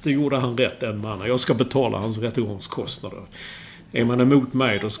rätt. Det gjorde han rätt, den mannen. Jag ska betala hans rättegångskostnader. Är man emot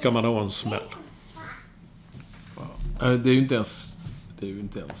mig, då ska man ha en smäll. Det är ju inte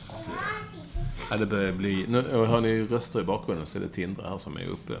ens... det börjar bli... Nu har ni röster i bakgrunden, så är det Tindra här som är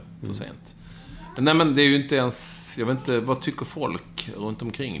uppe för sent. Nej, men det är ju inte ens... Jag vet inte, vad tycker folk runt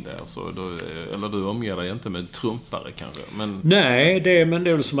omkring det? Alltså, eller du omger dig inte med trumpare kanske? Men... Nej, men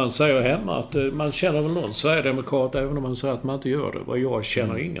det är väl som man säger hemma. Att man känner väl någon Sverigedemokrat även om man säger att man inte gör det. Och jag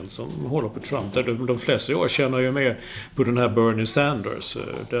känner ingen som håller på Trump. De flesta jag känner ju med på den här Bernie Sanders.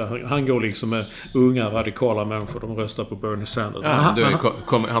 Där han går liksom med unga radikala människor. De röstar på Bernie Sanders. Ja, du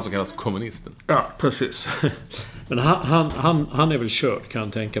är han som kallas kommunisten. Ja, precis. Men han är väl körd, kan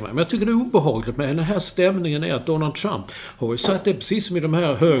jag tänka mig. Men jag tycker det är obehagligt med den här stämningen är att Donald Trump har ju sagt det precis som i de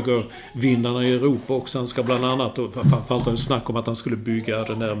här högervinnarna i Europa också. Han ska bland annat, och framförallt har snack om att han skulle bygga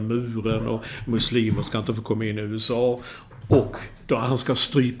den där muren och muslimer ska inte få komma in i USA. Och då han ska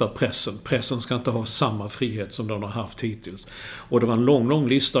strypa pressen. Pressen ska inte ha samma frihet som de har haft hittills. Och det var en lång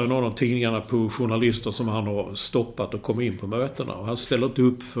lista i någon av tidningarna på journalister som han har stoppat och kommit in på mötena. Och han ställer inte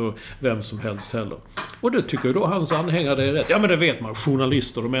upp för vem som helst heller. Och det tycker då hans anhängare är rätt. Ja, men det vet man.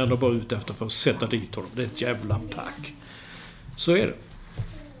 Journalister, de är ändå bara ute efter för att sätta dit honom. Det är ett jävla pack. Så är det.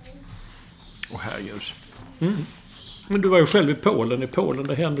 Åh, herregud. Men du var ju själv i Polen. I Polen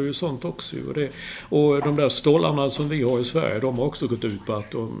det händer ju sånt också. Och de där stollarna som vi har i Sverige, de har också gått ut på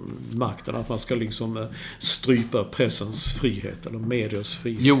att makten, att man ska liksom strypa pressens frihet eller mediers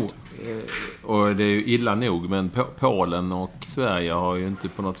frihet. Jo, och det är ju illa nog, men Polen och Sverige har ju inte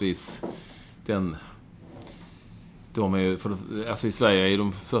på något vis den... De är ju, alltså i Sverige är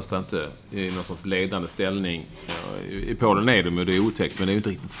de första inte i någon sorts ledande ställning. I Polen är de ju, det är otäckt, men det är ju inte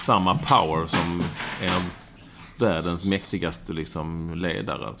riktigt samma power som en av världens mäktigaste liksom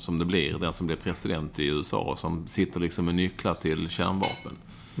ledare som det blir, den som blir president i USA, som sitter liksom med nycklar till kärnvapen.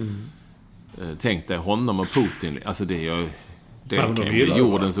 Tänk dig honom och Putin, alltså det är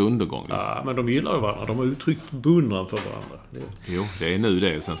jordens undergång liksom. Ja, men de gillar ju varandra, de har uttryckt beundran för varandra. Jo, det är nu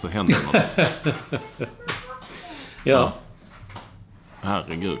det, sen så händer något. Ja.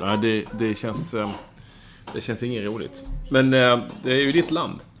 Herregud, ja, det känns inget roligt. Men det är ju ditt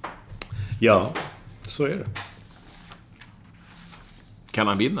land. Ja, så är det. Kan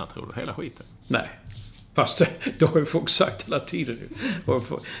han vinna, tror du, hela skiten? Nej. Fast det har ju folk sagt hela tiden.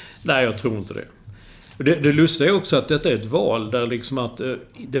 Nej, jag tror inte det. Det lustiga är också att detta är ett val där liksom att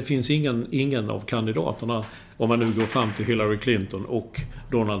det finns ingen av kandidaterna, om man nu går fram till Hillary Clinton och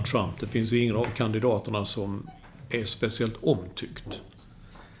Donald Trump, det finns ju ingen av kandidaterna som är speciellt omtyckt.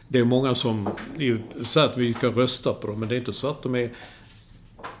 Det är många som säger att vi ska rösta på dem, men det är inte så att de är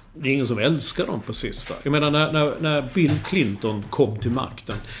det är ingen som älskar dem på sista. Jag menar, när Bill Clinton kom till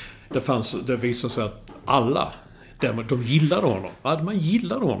makten, det visade sig att alla, de gillade honom. Ja, man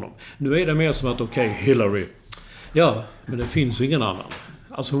gillade honom. Nu är det mer som att, okej, Hillary, ja, men det finns ju ingen annan.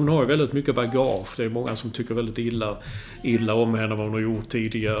 Alltså hon har ju väldigt mycket bagage. Det är många som tycker väldigt illa om henne, vad hon har gjort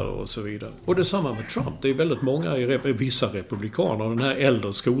tidigare och så vidare. Och det är samma med Trump. Det är väldigt många vissa republikaner. Den här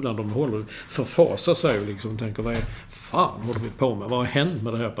äldre skolan, de förfasar sig och liksom tänker, vad fan håller vi på med? Vad har hänt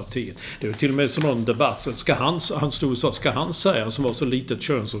med det här partiet? Det är ju till och med så någon debatt. Så han stod och sa, ska han säga som var så litet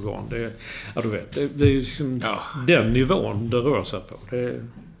könsorgan? Ja, du vet. Det är liksom den nivån det rör sig på.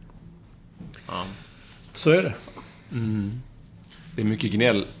 Så är det. Mm. Det är mycket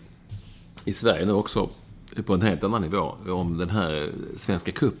gnäll i Sverige nu också på en helt annan nivå om den här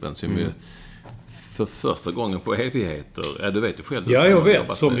svenska kuppen som ju för första gången på evigheter. Ja, du vet ju själv. Ja, jag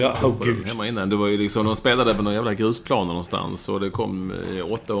vet. Som jag... Gud. Hemma innan. Det var ju liksom, de spelade på någon jävla grusplaner någonstans och det kom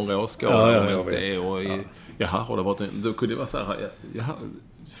 800 åskådare har det varit då kunde det vara så här,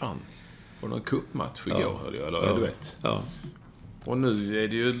 fan, var det någon cupmatch igår eller du vet. Ja. Och nu är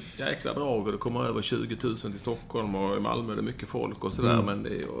det ju jäkla drag och det kommer över 20 000 till Stockholm och i Malmö är det mycket folk och sådär.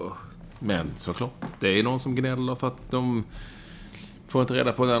 Men såklart, det är någon som gnäller för att de får inte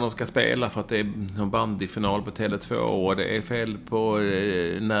reda på när de ska spela för att det är någon bandyfinal på Tele2 och det är fel på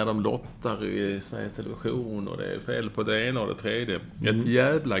när de lottar i Sveriges Television och det är fel på det ena och det tredje. Ett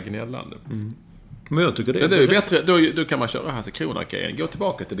jävla gnällande. Men jag tycker det är bättre, då kan man köra Hasse Kronak-grejen. Gå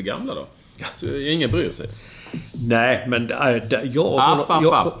tillbaka till det gamla då. Så ingen bryr sig. Nej, men jag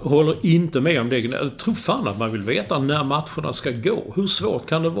håller inte med om det. Jag tror fan att man vill veta när matcherna ska gå. Hur svårt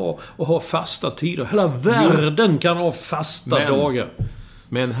kan det vara att ha fasta tider? Hela världen kan ha fasta dagar.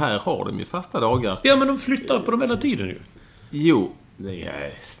 Men här har de ju fasta dagar. Ja, men de flyttar på dem hela tiden ju. Jo.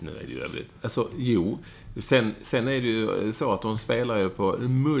 Nej, nu är det ju övrigt. Alltså, jo. Sen är det ju så att de spelar ju på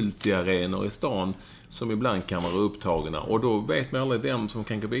multiarenor i stan som ibland kan vara upptagna. Och då vet man aldrig vem som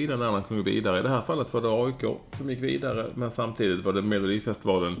kan gå vidare när man kan gå vidare. I det här fallet var det AIK som gick vidare. Men samtidigt var det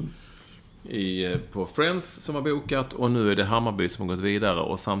Melodifestivalen på Friends som har bokat. Och nu är det Hammarby som har gått vidare.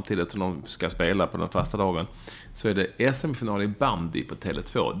 Och samtidigt som de ska spela på den fasta dagen så är det SM-final i bandy på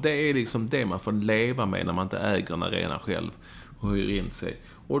Tele2. Det är liksom det man får leva med när man inte äger en arena själv och hyr in sig.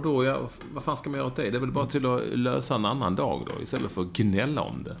 Och då, vad fan ska man göra åt det? Det är väl bara till att lösa en annan dag då, istället för att gnälla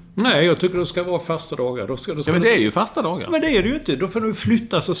om det. Nej, jag tycker det ska vara fasta dagar. Men det är ju fasta dagar. Men det är det ju inte. Då får de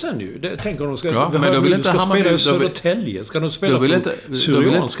flytta sig sen ju. Tänk om de ska, men då vill inte spela i Södertälje. Ska de spela på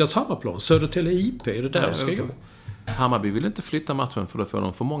Syrianska Hammarplan? Södertälje IP, är det där de ska gå? Hammarby vill inte flytta matchen för då får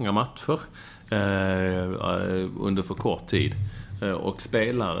de för många matcher under för kort tid. Och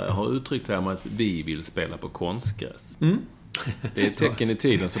spelare har uttryckt sig om att vi vill spela på konstgräs. Det är ett tecken i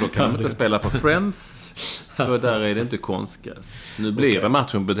tiden, så då kan de inte spela på Friends, för där är det inte konstgräs. Nu blir det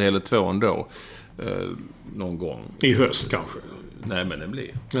matchen på Tele2 ändå någon gång. I höst kanske. Nej, men det blir.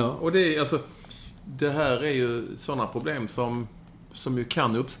 Ja. Och det är alltså, det här är ju sådana problem som ju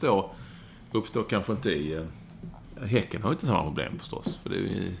kan uppstår kanske inte i Häcken har inte samma problem förstås, för det är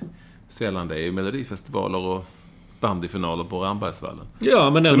ju sällan det är melodifestivaler och bandyfinaler på Rambergsvallen. Ja,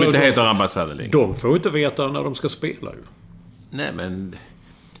 men som inte heter Rambergsvallen längre. De får inte veta när de ska spela ju. Nej, men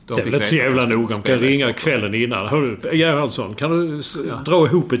det är väl inte så jävla noga. De kan ringa kvällen innan. Hörru, Gerhardsson, kan du dra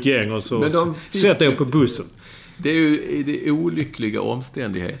ihop ett gäng och så sätta er på bussen? Det är ju i det olyckliga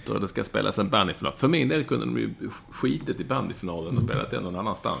omständigheter det ska spelas en bandyfinal. För min del kunde de ju skitit i bandyfinalen och spelat den någon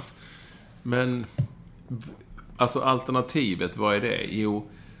annanstans. Men alltså alternativet, vad är det? Jo,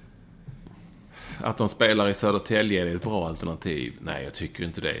 att de spelar i Södertälje är ett bra alternativ. Nej, jag tycker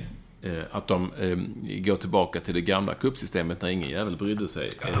inte det. Att de går tillbaka till det gamla kuppsystemet när ingen jävel brydde sig.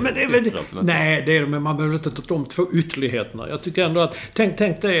 Ja, men det är väl, nej, det är, men man behöver inte ta de två ytterligheterna. Jag tycker ändå att tänk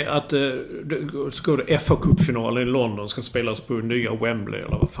dig att det FA-cupfinalen i London ska spelas på nya Wembley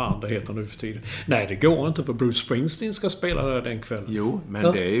eller vad fan det heter nu för tiden. Nej, det går inte, för Bruce Springsteen ska spela där den kvällen. Jo,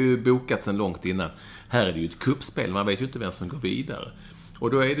 men det är ju bokat sedan långt innan. Här är det ju ett kuppspel, man vet ju inte vem som går vidare.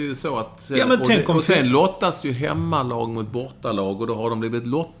 Och då är det ju så att... Ja, och sen lottas ju hemmalag mot bortalag. Och då har de blivit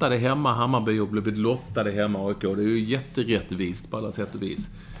lottade hemma Hammarby och blivit lottade hemma AIK. Det är ju jätterättvist på alla sätt och vis.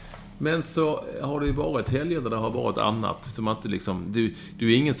 Men så har det ju varit helger där det har varit annat. Som att det liksom...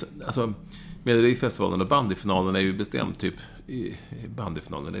 Du är ingen... Alltså, Melodifestivalen och bandyfinalen är ju bestämt typ...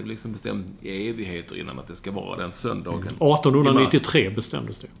 Bandyfinalen är liksom bestämt i evigheter innan att det ska vara den söndagen. 1893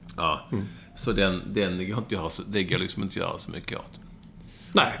 bestämdes det. Ja, så det går liksom inte att göra så mycket åt.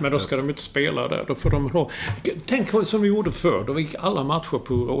 Nej, men då ska de inte spela där. Då får de ha... Tänk som vi gjorde förr. Då gick alla matcher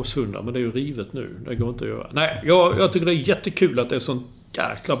på Råsunda, men det är ju rivet nu. Det går inte att göra. Nej, jag tycker det är jättekul att det är sån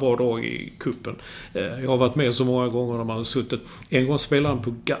jäkla bra drag i kuppen. Jag har varit med så många gånger när man har suttit. En gång spelade han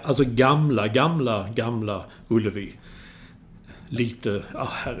på gamla Ullevi. Lite,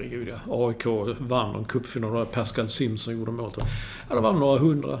 herregud ja. AIK vann en cupfinal och Pascal Simpson gjorde mål. Ja, det var några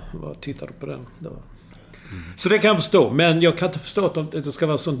hundra. Jag tittade på den. Det var. Så det kan jag förstå. Men jag kan inte förstå att det ska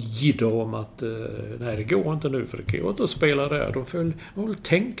vara sånt jidder om att nej, det går inte nu, för det går inte att spela där. De får väl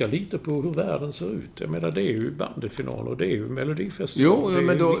tänka lite på hur världen ser ut. Jag menar, det är ju bandyfinal och det är ju Melodifestival. Jo,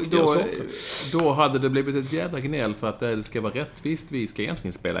 men då hade det blivit ett jävla gnäll för att det ska vara rättvist. Vi ska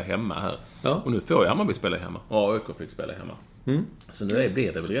egentligen spela hemma här. Ja. Och nu får Hammarby spela hemma. Och AIK fick spela hemma. Så nu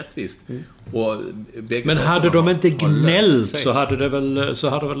blir det väl rättvist. Och men hade de inte gnällt så hade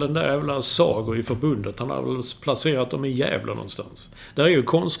väl den där jävla Sago i förbundet, han hade väl placerat dem i Gävle någonstans. Där är ju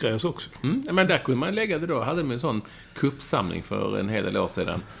konstgräs också. Men där kunde man lägga det då. Hade de en sån kuppsamling för en hel del år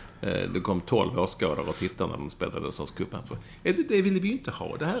sedan. Det kom 12 åskådare och tittade när de spelade såns kuppen. Det ville vi ju inte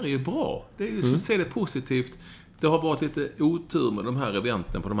ha. Det här är ju bra. Det är så se det positivt. Det har varit lite otur med de här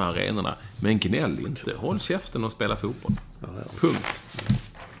eventen på de här arenorna. Men gnäll inte. Håll käften och spela fotboll. Ja. Punkt.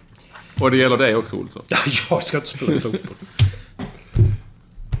 Och det gäller dig också, Olsson. Ja, jag ska inte spela fotboll.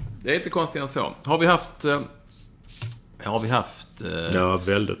 Det är inte konstigt än så. Har vi haft ja,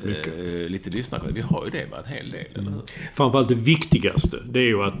 väldigt mycket. Lite lyssnare. Vi har ju det bara en hel del, eller hur? Framförallt det viktigaste, det är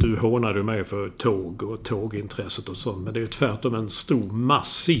ju att du hånade mig för tåg och tågintresset och sånt. Men det är ju tvärtom en stor,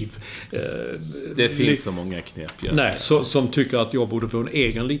 massiv... det finns så många knep. Nej, som tycker att jag borde få en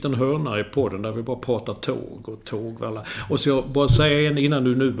egen liten hörna i podden där vi bara pratar tåg och tågvallar. Och så jag bara säger innan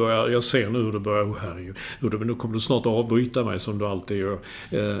du nu börjar... Jag ser nu hur det börjar... herregud. Nu kommer du snart avbryta mig som du alltid gör.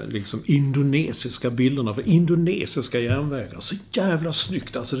 Liksom indonesiska bilderna för indonesiska järnvägar. Så jävla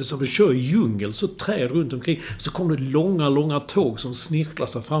snyggt. Alltså det är som att köra i djungel, så träd runt omkring. Så kommer det långa tåg som snirklar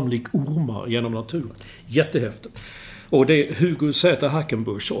sig fram lik ormar genom naturen. Jättehäftigt. Och det är Hugo Z.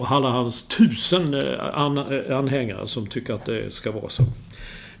 Hackenbusch och alla hans 1000 anhängare som tycker att det ska vara så.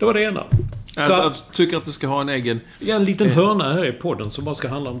 Det var det ena. Jag tycker att du ska ha en egen... Ja, en liten hörna här i podden som bara ska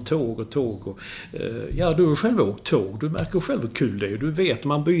handla om tåg. Och, ja, du har själv åkt tåg. Du märker själv hur kul det är. Du vet,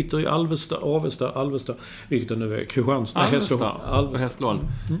 man byter i Alvesta, vilket det nu är, Kristianstad, Hässleholm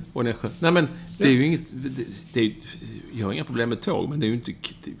och Nässjö. Nej, men det är ju inget... jag har inga problem med tåg, men det är ju inte...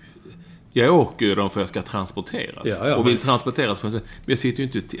 Jag åker ju dem för att jag ska transporteras. Ja, och vill transporteras. Men jag sitter ju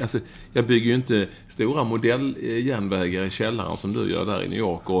inte... Alltså, jag bygger ju inte stora modelljärnvägar i källaren som du gör där i New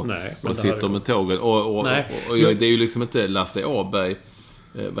York. Och sitter med tåget. Och det är ju liksom inte Lasse Åberg.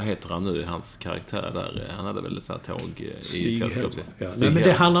 Vad heter han nu, hans karaktär där? Han hade väl så här tåg i sällskap. Ja. Nej, men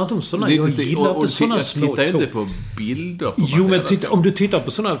det handlar inte om sådana. Jag gillar inte sådana små tåg. Jag tittar inte på bilder. Jo, men om du tittar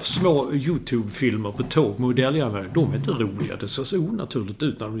på sådana små YouTube-filmer på tåg, modelljärnväg, de är inte roliga. Det ser så onaturligt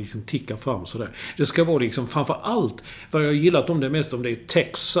ut när de liksom tickar fram sådär. Det ska vara liksom framför allt, vad jag gillat om det mest, om det är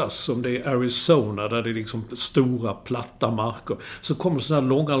Texas, om det är Arizona, där det är liksom stora platta marker. Så kommer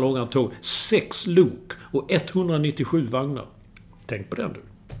sådana långa tåg, 6 lok och 197 vagnar. Tänk på den du.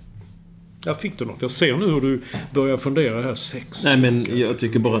 Jag fick du något. Jag ser nu hur du börjar fundera här. 6. Nej, men jag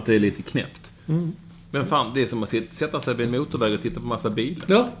tycker bara att det är lite knäppt. Men fan, det är som att sätta sig vid en motorväg och titta på massa bilar.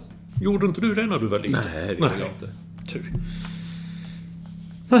 Ja. Gjorde inte du det när du var liten? Nej, det gjorde jag inte. Tur.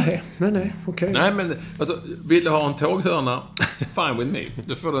 Nej, okej. Nej, men alltså, vill du ha en tåghörna? Fine with me.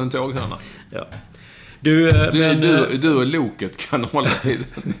 Då får du en tåghörna. Ja. Du och loket kan hålla till.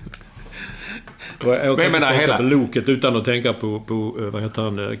 Jag kan inte tänka på loket utan att tänka på vad heter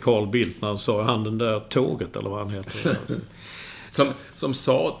han, Carl Bildt när han sa han den där tåget eller vad han heter.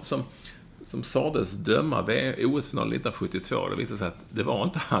 som sades döma OS-finalen 1972. Det visade sig att det var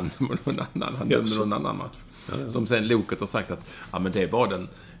inte han, men någon annan. Han dömde någon annan match. Ja. Som sen loket har sagt att men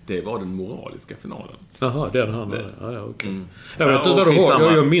det var den moraliska finalen. Jaha, den han. Ja, okej. Jag vet inte vad det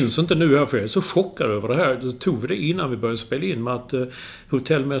var. Jag minns inte nu här, för jag är så chockad över det här. Så tog vi det innan vi började spela in med att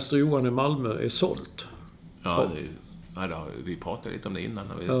hotellmästare Johan i Malmö är sålt. Ja, vi pratade lite om det innan.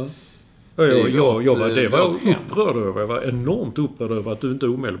 Jag var upprörd över. Jag var enormt upprörd över att du inte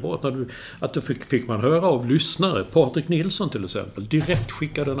omedelbart att du fick man höra av lyssnare. Patrik Nilsson till exempel direkt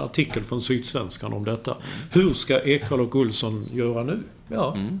skickade en artikel från Sydsvenskan om detta. Hur ska Ekvall och Olsson göra nu?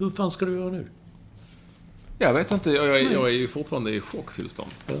 Ja, hur fan ska du göra nu? Jag vet inte, jag är ju fortfarande i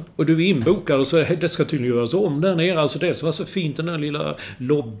chocktillstånd. Ja. Och du är inbokad, så det ska tydligen göras om där nere. Alltså det som var så fint, den där lilla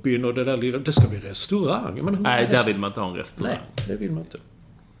lobbyn och det där lilla, det ska bli restaurang. Men nej, där vill man inte ha en restaurang. Nej, det vill man inte.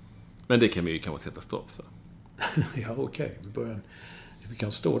 Men det kan vi ju kanske sätta stopp för. Ja, okej. Vi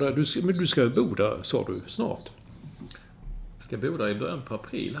kan stå där. Men du ska bo där, sa du, snart. Jag ska bo där i början på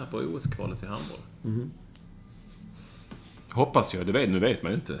april här på OS-kvalet i handboll. Hoppas jag. Nu vet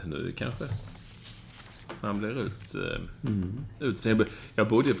man ju inte. Nu kanske. Man blir ut. Jag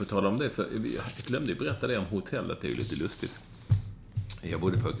bodde på tal om det, så jag glömde berätta det om hotellet. Det är ju lite lustigt. Jag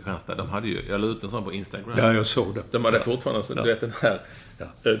bodde på Kristianstad. De hade ju, jag la ut en sån på Instagram. Ja, jag såg det. De hade fortfarande, så, du vet, den här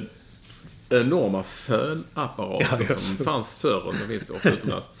enorma fönapparater som fanns förr och som finns ofta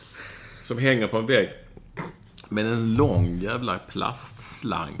utomlands. Som hänger på en vägg. Med en lång jävla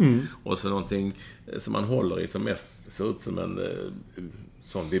plastslang. Och så någonting som man håller i som mest ser ut som en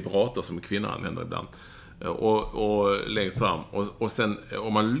sån vibrator som kvinnor använder ibland. Och längst fram. Och sen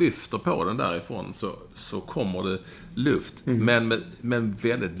om man lyfter på den därifrån så kommer det luft. Men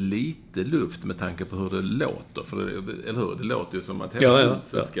väldigt lite luft med tanke på hur det låter. För det, eller hur? Det låter ju som att hela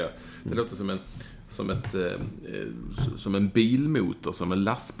huset ska... Det låter som en bilmotor, som en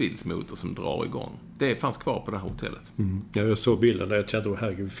lastbilsmotor som drar igång. Det fanns kvar på det här hotellet. Ja, jag såg bilden där jag kände,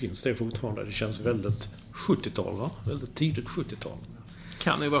 herregud, finns det fortfarande? Det känns väldigt 70-tal, va? Väldigt tidigt 70-tal.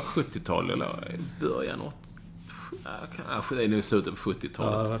 Kan det vara 70-tal eller början det är nog slutet på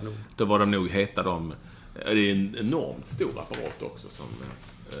 70-talet. Ja, då var de nog heta de... Det är en enormt stor apparat också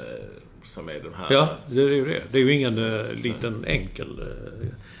som är den här... Ja, det är ju det. Det är ju ingen liten enkel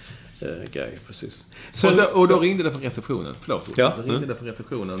grej, precis. Och då ringde det från receptionen. Förlåt. Ja. Då ringde det från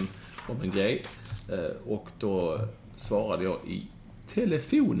receptionen om en grej. Och då svarade jag i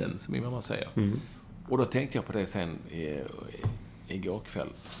telefonen, som min mamma säger. Och då tänkte jag på det sen igår kväll.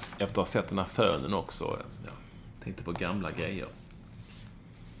 Efter att ha sett den här fönen också. Ja, tänkte på gamla grejer.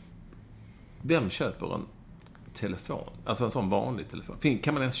 Vem köper en telefon? Alltså en sån vanlig telefon.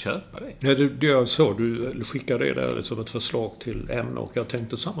 Kan man ens köpa det? Ja, det jag såg. Du skickade det där som ett förslag till ämne. Och jag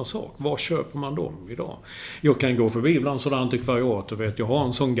tänkte samma sak. Var köper man dem idag? Jag kan gå förbi ibland sådär antikvariat. Och vet, jag har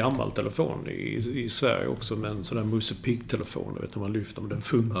en sån gammal telefon i Sverige också. Med en sån där Musse Pigg-telefon. Vet, när man lyfter. Men den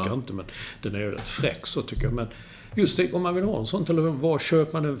funkar inte. Men den är ju rätt fräck, så tycker jag. Men just det, om man vill ha en sån telefon, var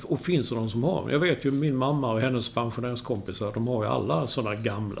köper man den? Och finns det någon som har den? Jag vet ju, min mamma och hennes pensionärskompisar, de har ju alla såna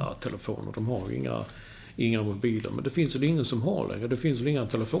gamla telefoner. De har ju inga mobiler. Men det finns ju ingen som har längre. Det finns ju inga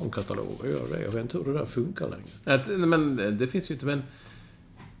telefonkataloger. Jag vet inte hur det där funkar längre. Men det finns ju inte, men...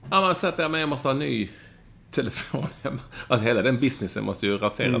 Ja, man säger att jag måste ha en ny telefon. Alltså hela den businessen måste ju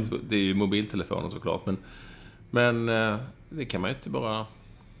raseras. Det är ju mobiltelefoner såklart. Men det kan man ju inte bara...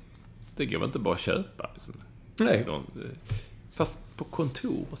 Det går man inte bara köpa. Liksom. Nej. Fast på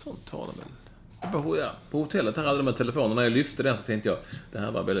kontor och sånt har de väl... På hotellet här hade de med telefonen. När jag lyfte den så tänkte jag...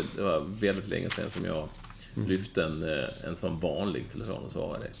 Det var väldigt länge sedan som jag lyfte en sån vanlig telefon och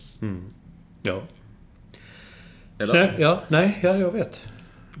svarade det. Ja. Eller? Nej, jag vet.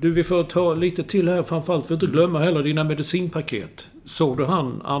 Du, vi får ta lite till här. Framförallt för att inte glömma heller dina medicinpaket. Såg du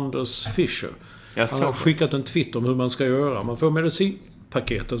han, Anders Fischer? Han har skickat en Twitter om hur man ska göra. Man får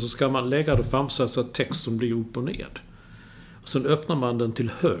medicinpaket och så ska man lägga det framför sig text som blir upp och ned. Och sen öppnar man den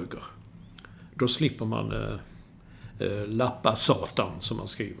till höger. Då slipper man lappa satan, som man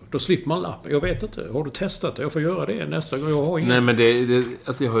skriver. Då slipper man lappa. Jag vet inte. Har du testat det? Jag får göra det nästa gång. Jag har ingen... Nej, men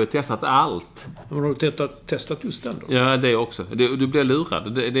alltså jag har ju testat allt. Men har du testat just den då? Ja, det också. Du blir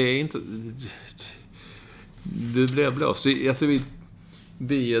lurad. Det är inte... Du blir blåst. Alltså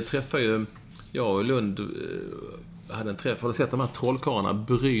vi träffar ju... Jag och Lund hade en träff. Har du sett de här trollkarlarna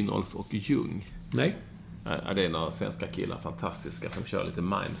Brynolf och Ljung? Nej. Ja, det är några svenska killar, fantastiska, som kör lite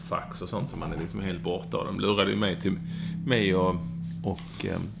mindfucks och sånt som man är liksom helt borta av. De lurade ju mig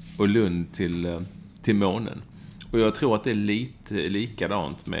och Lund till månen. Och jag tror att det är lite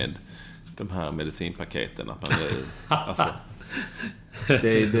likadant med de här medicinpaketen. Att man alltså,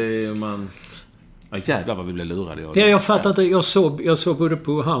 det man... Ja, jävlar vad vi blev lurade. Jag fattar inte. Jag såg både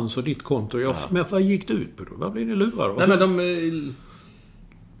på hans och ditt konto. Men vad gick det ut på då? Vad blev ni lurade? Nej, men de...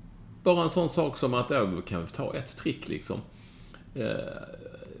 Bara en sån sak som att vi kan ta ett trick liksom.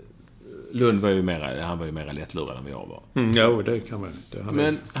 Lund var ju mera lättlurad än jag var. Ja, det kan man inte.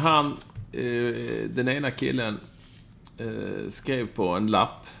 Men den ena killen skrev på en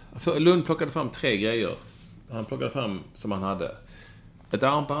lapp. Lund plockade fram 3 grejer. Han plockade fram som han hade. Ett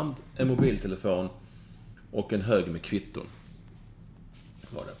armband, en mobiltelefon och en hög med kvitton.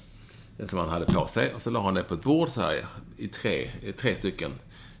 Var det. Som han hade på sig. Och så la han det på ett bord så här i tre stycken.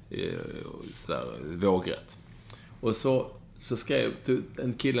 Sådär vågrätt. Och så skrev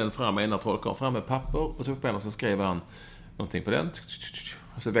en killen fram, ena trollkarlen fram med papper och tog på den och så skrev han någonting på den.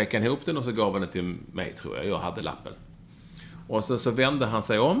 Och så väckade han ihop den och så gav han det till mig, tror jag. Jag hade lappen. Och så vände han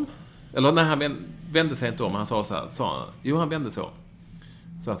sig om. Eller nej, han vände sig inte om. Han sa så här. Jo, han vände sig om.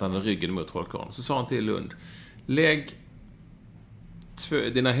 Så att han hade ryggen mot trollkarlen. Så sa han till Lund: lägg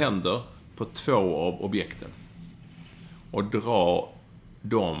dina händer på 2 av objekten och dra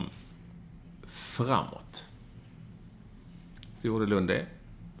dem framåt. Så gjorde Lund det.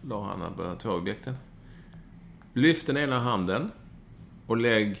 La han på 2 objekten. Lyft den ena handen och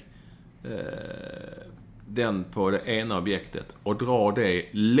lägg den på det ena objektet och dra det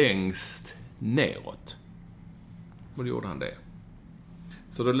längst neråt. Och då gjorde han det.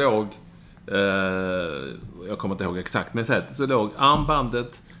 Så då låg, jag kommer inte ihåg exakt, men så låg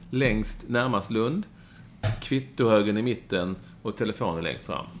armbandet längst närmast Lund, kvittohögen i mitten och telefonen längst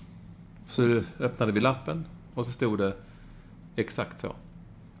fram. Så öppnade vi lappen och så stod det exakt så.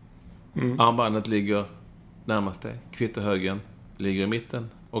 Armbandet ligger närmast dig, kvittohögen ligger i mitten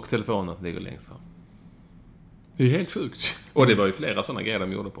och telefonen ligger längst fram. Det är helt sjukt. Och det var ju flera sådana grejer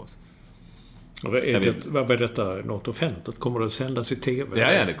de gjorde på oss. Vad är detta? Något offentligt? Kommer det att sändas i tv?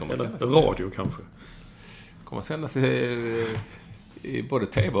 Ja, det kommer att sändas i radio kanske? Det kommer att sändas i både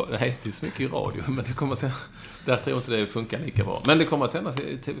tv och... Nej, det är så mycket i radio. Men det kommer att sändas... Där tror jag inte det funkar lika bra. Men det kommer att sändas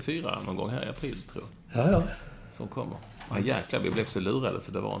i TV4 någon gång här i april, tror jag. Ja. Som kommer. Ja, jäklar, vi blev så lurade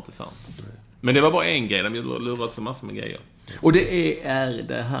så det var inte sant. Men det var bara en grej. De lurade oss för massor med grejer. Och det är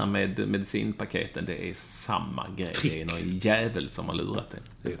det här med medicinpaketen. Det är samma grej. Trick. Det är någon jävel som har lurat dig.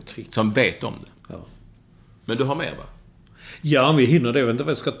 Det är ett trick. Som vet om det. Ja. Men du har mer, va? Ja, vi hinner det. Jag vet inte vad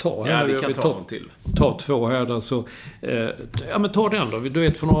jag ska ta. Ja, vi kan ta en till. Ta 2 här där så... ja, men ta den då. Du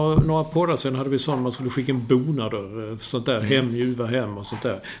vet, för några poddar sen hade vi sån man skulle skicka en bonader. Sånt där. Ljuva hem och sånt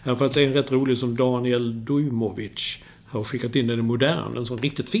där. Här fanns en rätt rolig som Daniel Dujmovic har skickat in den i modern. En sån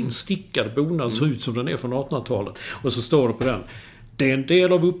riktigt fin stickad bonad. Ser ut som den är från 1800-talet. Och så står det på den. Det är en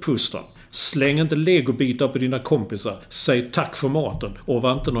del av uppfostran. Släng inte legobitar på dina kompisar. Säg tack för maten. Och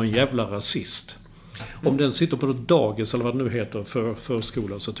var inte någon jävla rasist. Om den sitter på något dagis eller vad det nu heter för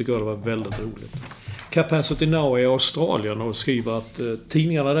förskolan så tycker jag det var väldigt roligt. Capacity Now är i Australien och skriver att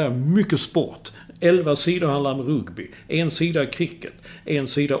tidningarna där är mycket sport. 11 sidor handlar om rugby. 1 sida cricket. 1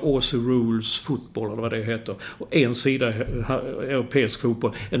 sida Aussie Rules fotboll eller vad det heter. Och 1 sida europeisk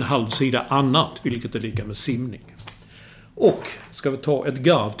fotboll. En halv sida annat, vilket är lika med simning. Och ska vi ta ett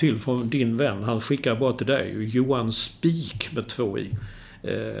garv till från din vän. Han skickar bara till dig. Johan Spik med 2 i.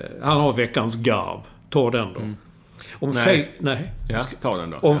 Han har veckans garv. Ta den då. Nej. Ja, ta den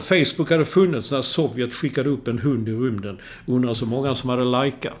då. Om Facebook hade funnits när Sovjet skickade upp en hund i rymden, undrar så många som hade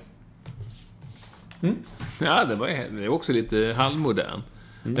likat. Ja, det är också lite halvmodern.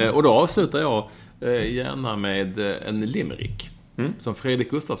 Och då avslutar jag gärna med en limerick som Fredrik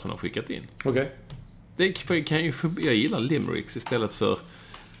Gustafsson har skickat in. Okej. Jag gillar limericks istället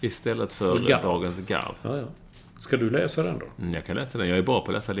för dagens garv. Ja. Ska du läsa den då? Jag kan läsa den. Jag är bra på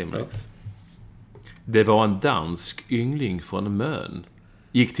att läsa limericks. Ja. Det var en dansk yngling från Mön.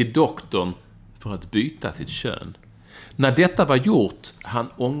 Gick till doktorn för att byta sitt kön. När detta var gjort, han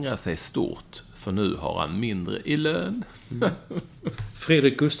ångrar sig stort. För nu har han mindre i lön.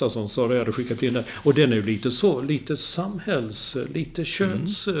 Fredrik Gustafsson sa det, jag hade skickat in det. Och den är ju lite samhälls, lite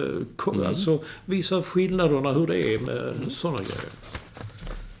köns... Alltså visar skillnaderna hur det är med sådana grejer.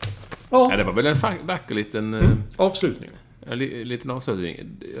 Ja, det var väl en vacker liten... avslutning. Liten avslutning.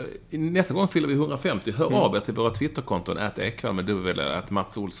 Nästa gång fyller vi 150. Hör av er till våra Twitterkonton @ekvall med dubbel eller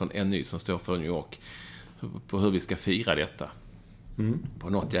Mats Olsson ny som står för New York. På hur vi ska fira detta. På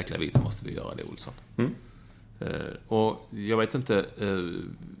något jäkla vis måste vi göra det, Olsson. Och jag vet inte,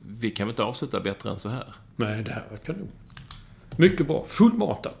 vi kan väl inte avsluta bättre än så här. Nej, det här var kanon. Mycket bra.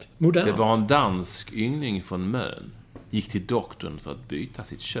 Fullmatat. Modernt. Det var en dansk yngling från Mön. Gick till doktorn för att byta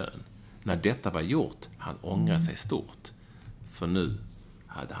sitt kön. När detta var gjort, han ångrar sig stort. För nu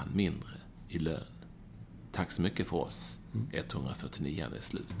hade han mindre i lön. Tack så mycket för oss. 149 är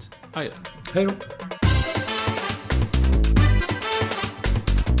slut. Hej då. Hej då.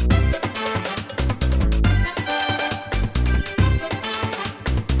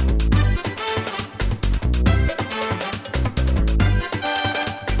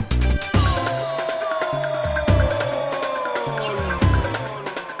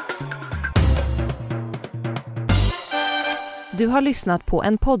 Du har lyssnat på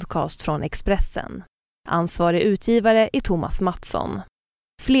en podcast från Expressen. Ansvarig utgivare är Thomas Mattsson.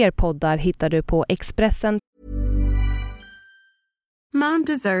 Fler poddar hittar du på Expressen. Mom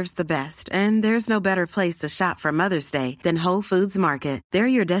deserves the best, and there's no better place to shop for Mother's Day than Whole Foods Market. They're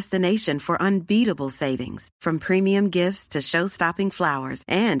your destination for unbeatable savings, from premium gifts to show-stopping flowers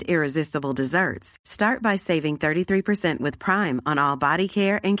and irresistible desserts. Start by saving 33% with Prime on all body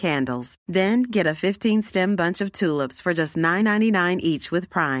care and candles. Then get a 15-stem bunch of tulips for just $9.99 each with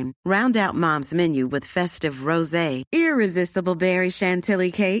Prime. Round out Mom's menu with festive rosé, irresistible berry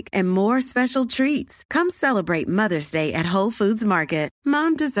chantilly cake, and more special treats. Come celebrate Mother's Day at Whole Foods Market.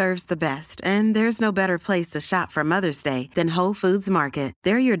 Mom deserves the best, and there's no better place to shop for Mother's Day than Whole Foods Market.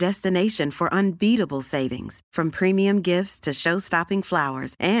 They're your destination for unbeatable savings, from premium gifts to show-stopping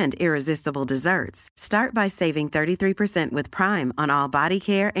flowers and irresistible desserts. Start by saving 33% with Prime on all body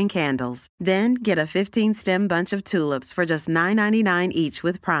care and candles. Then get a 15-stem bunch of tulips for just $9.99 each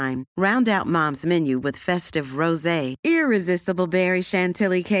with Prime. Round out Mom's menu with festive rosé, irresistible berry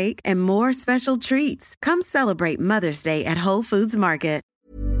chantilly cake, and more special treats. Come celebrate Mother's Day at Whole Foods Market.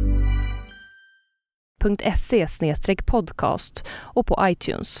 .se/podcast och på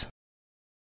iTunes.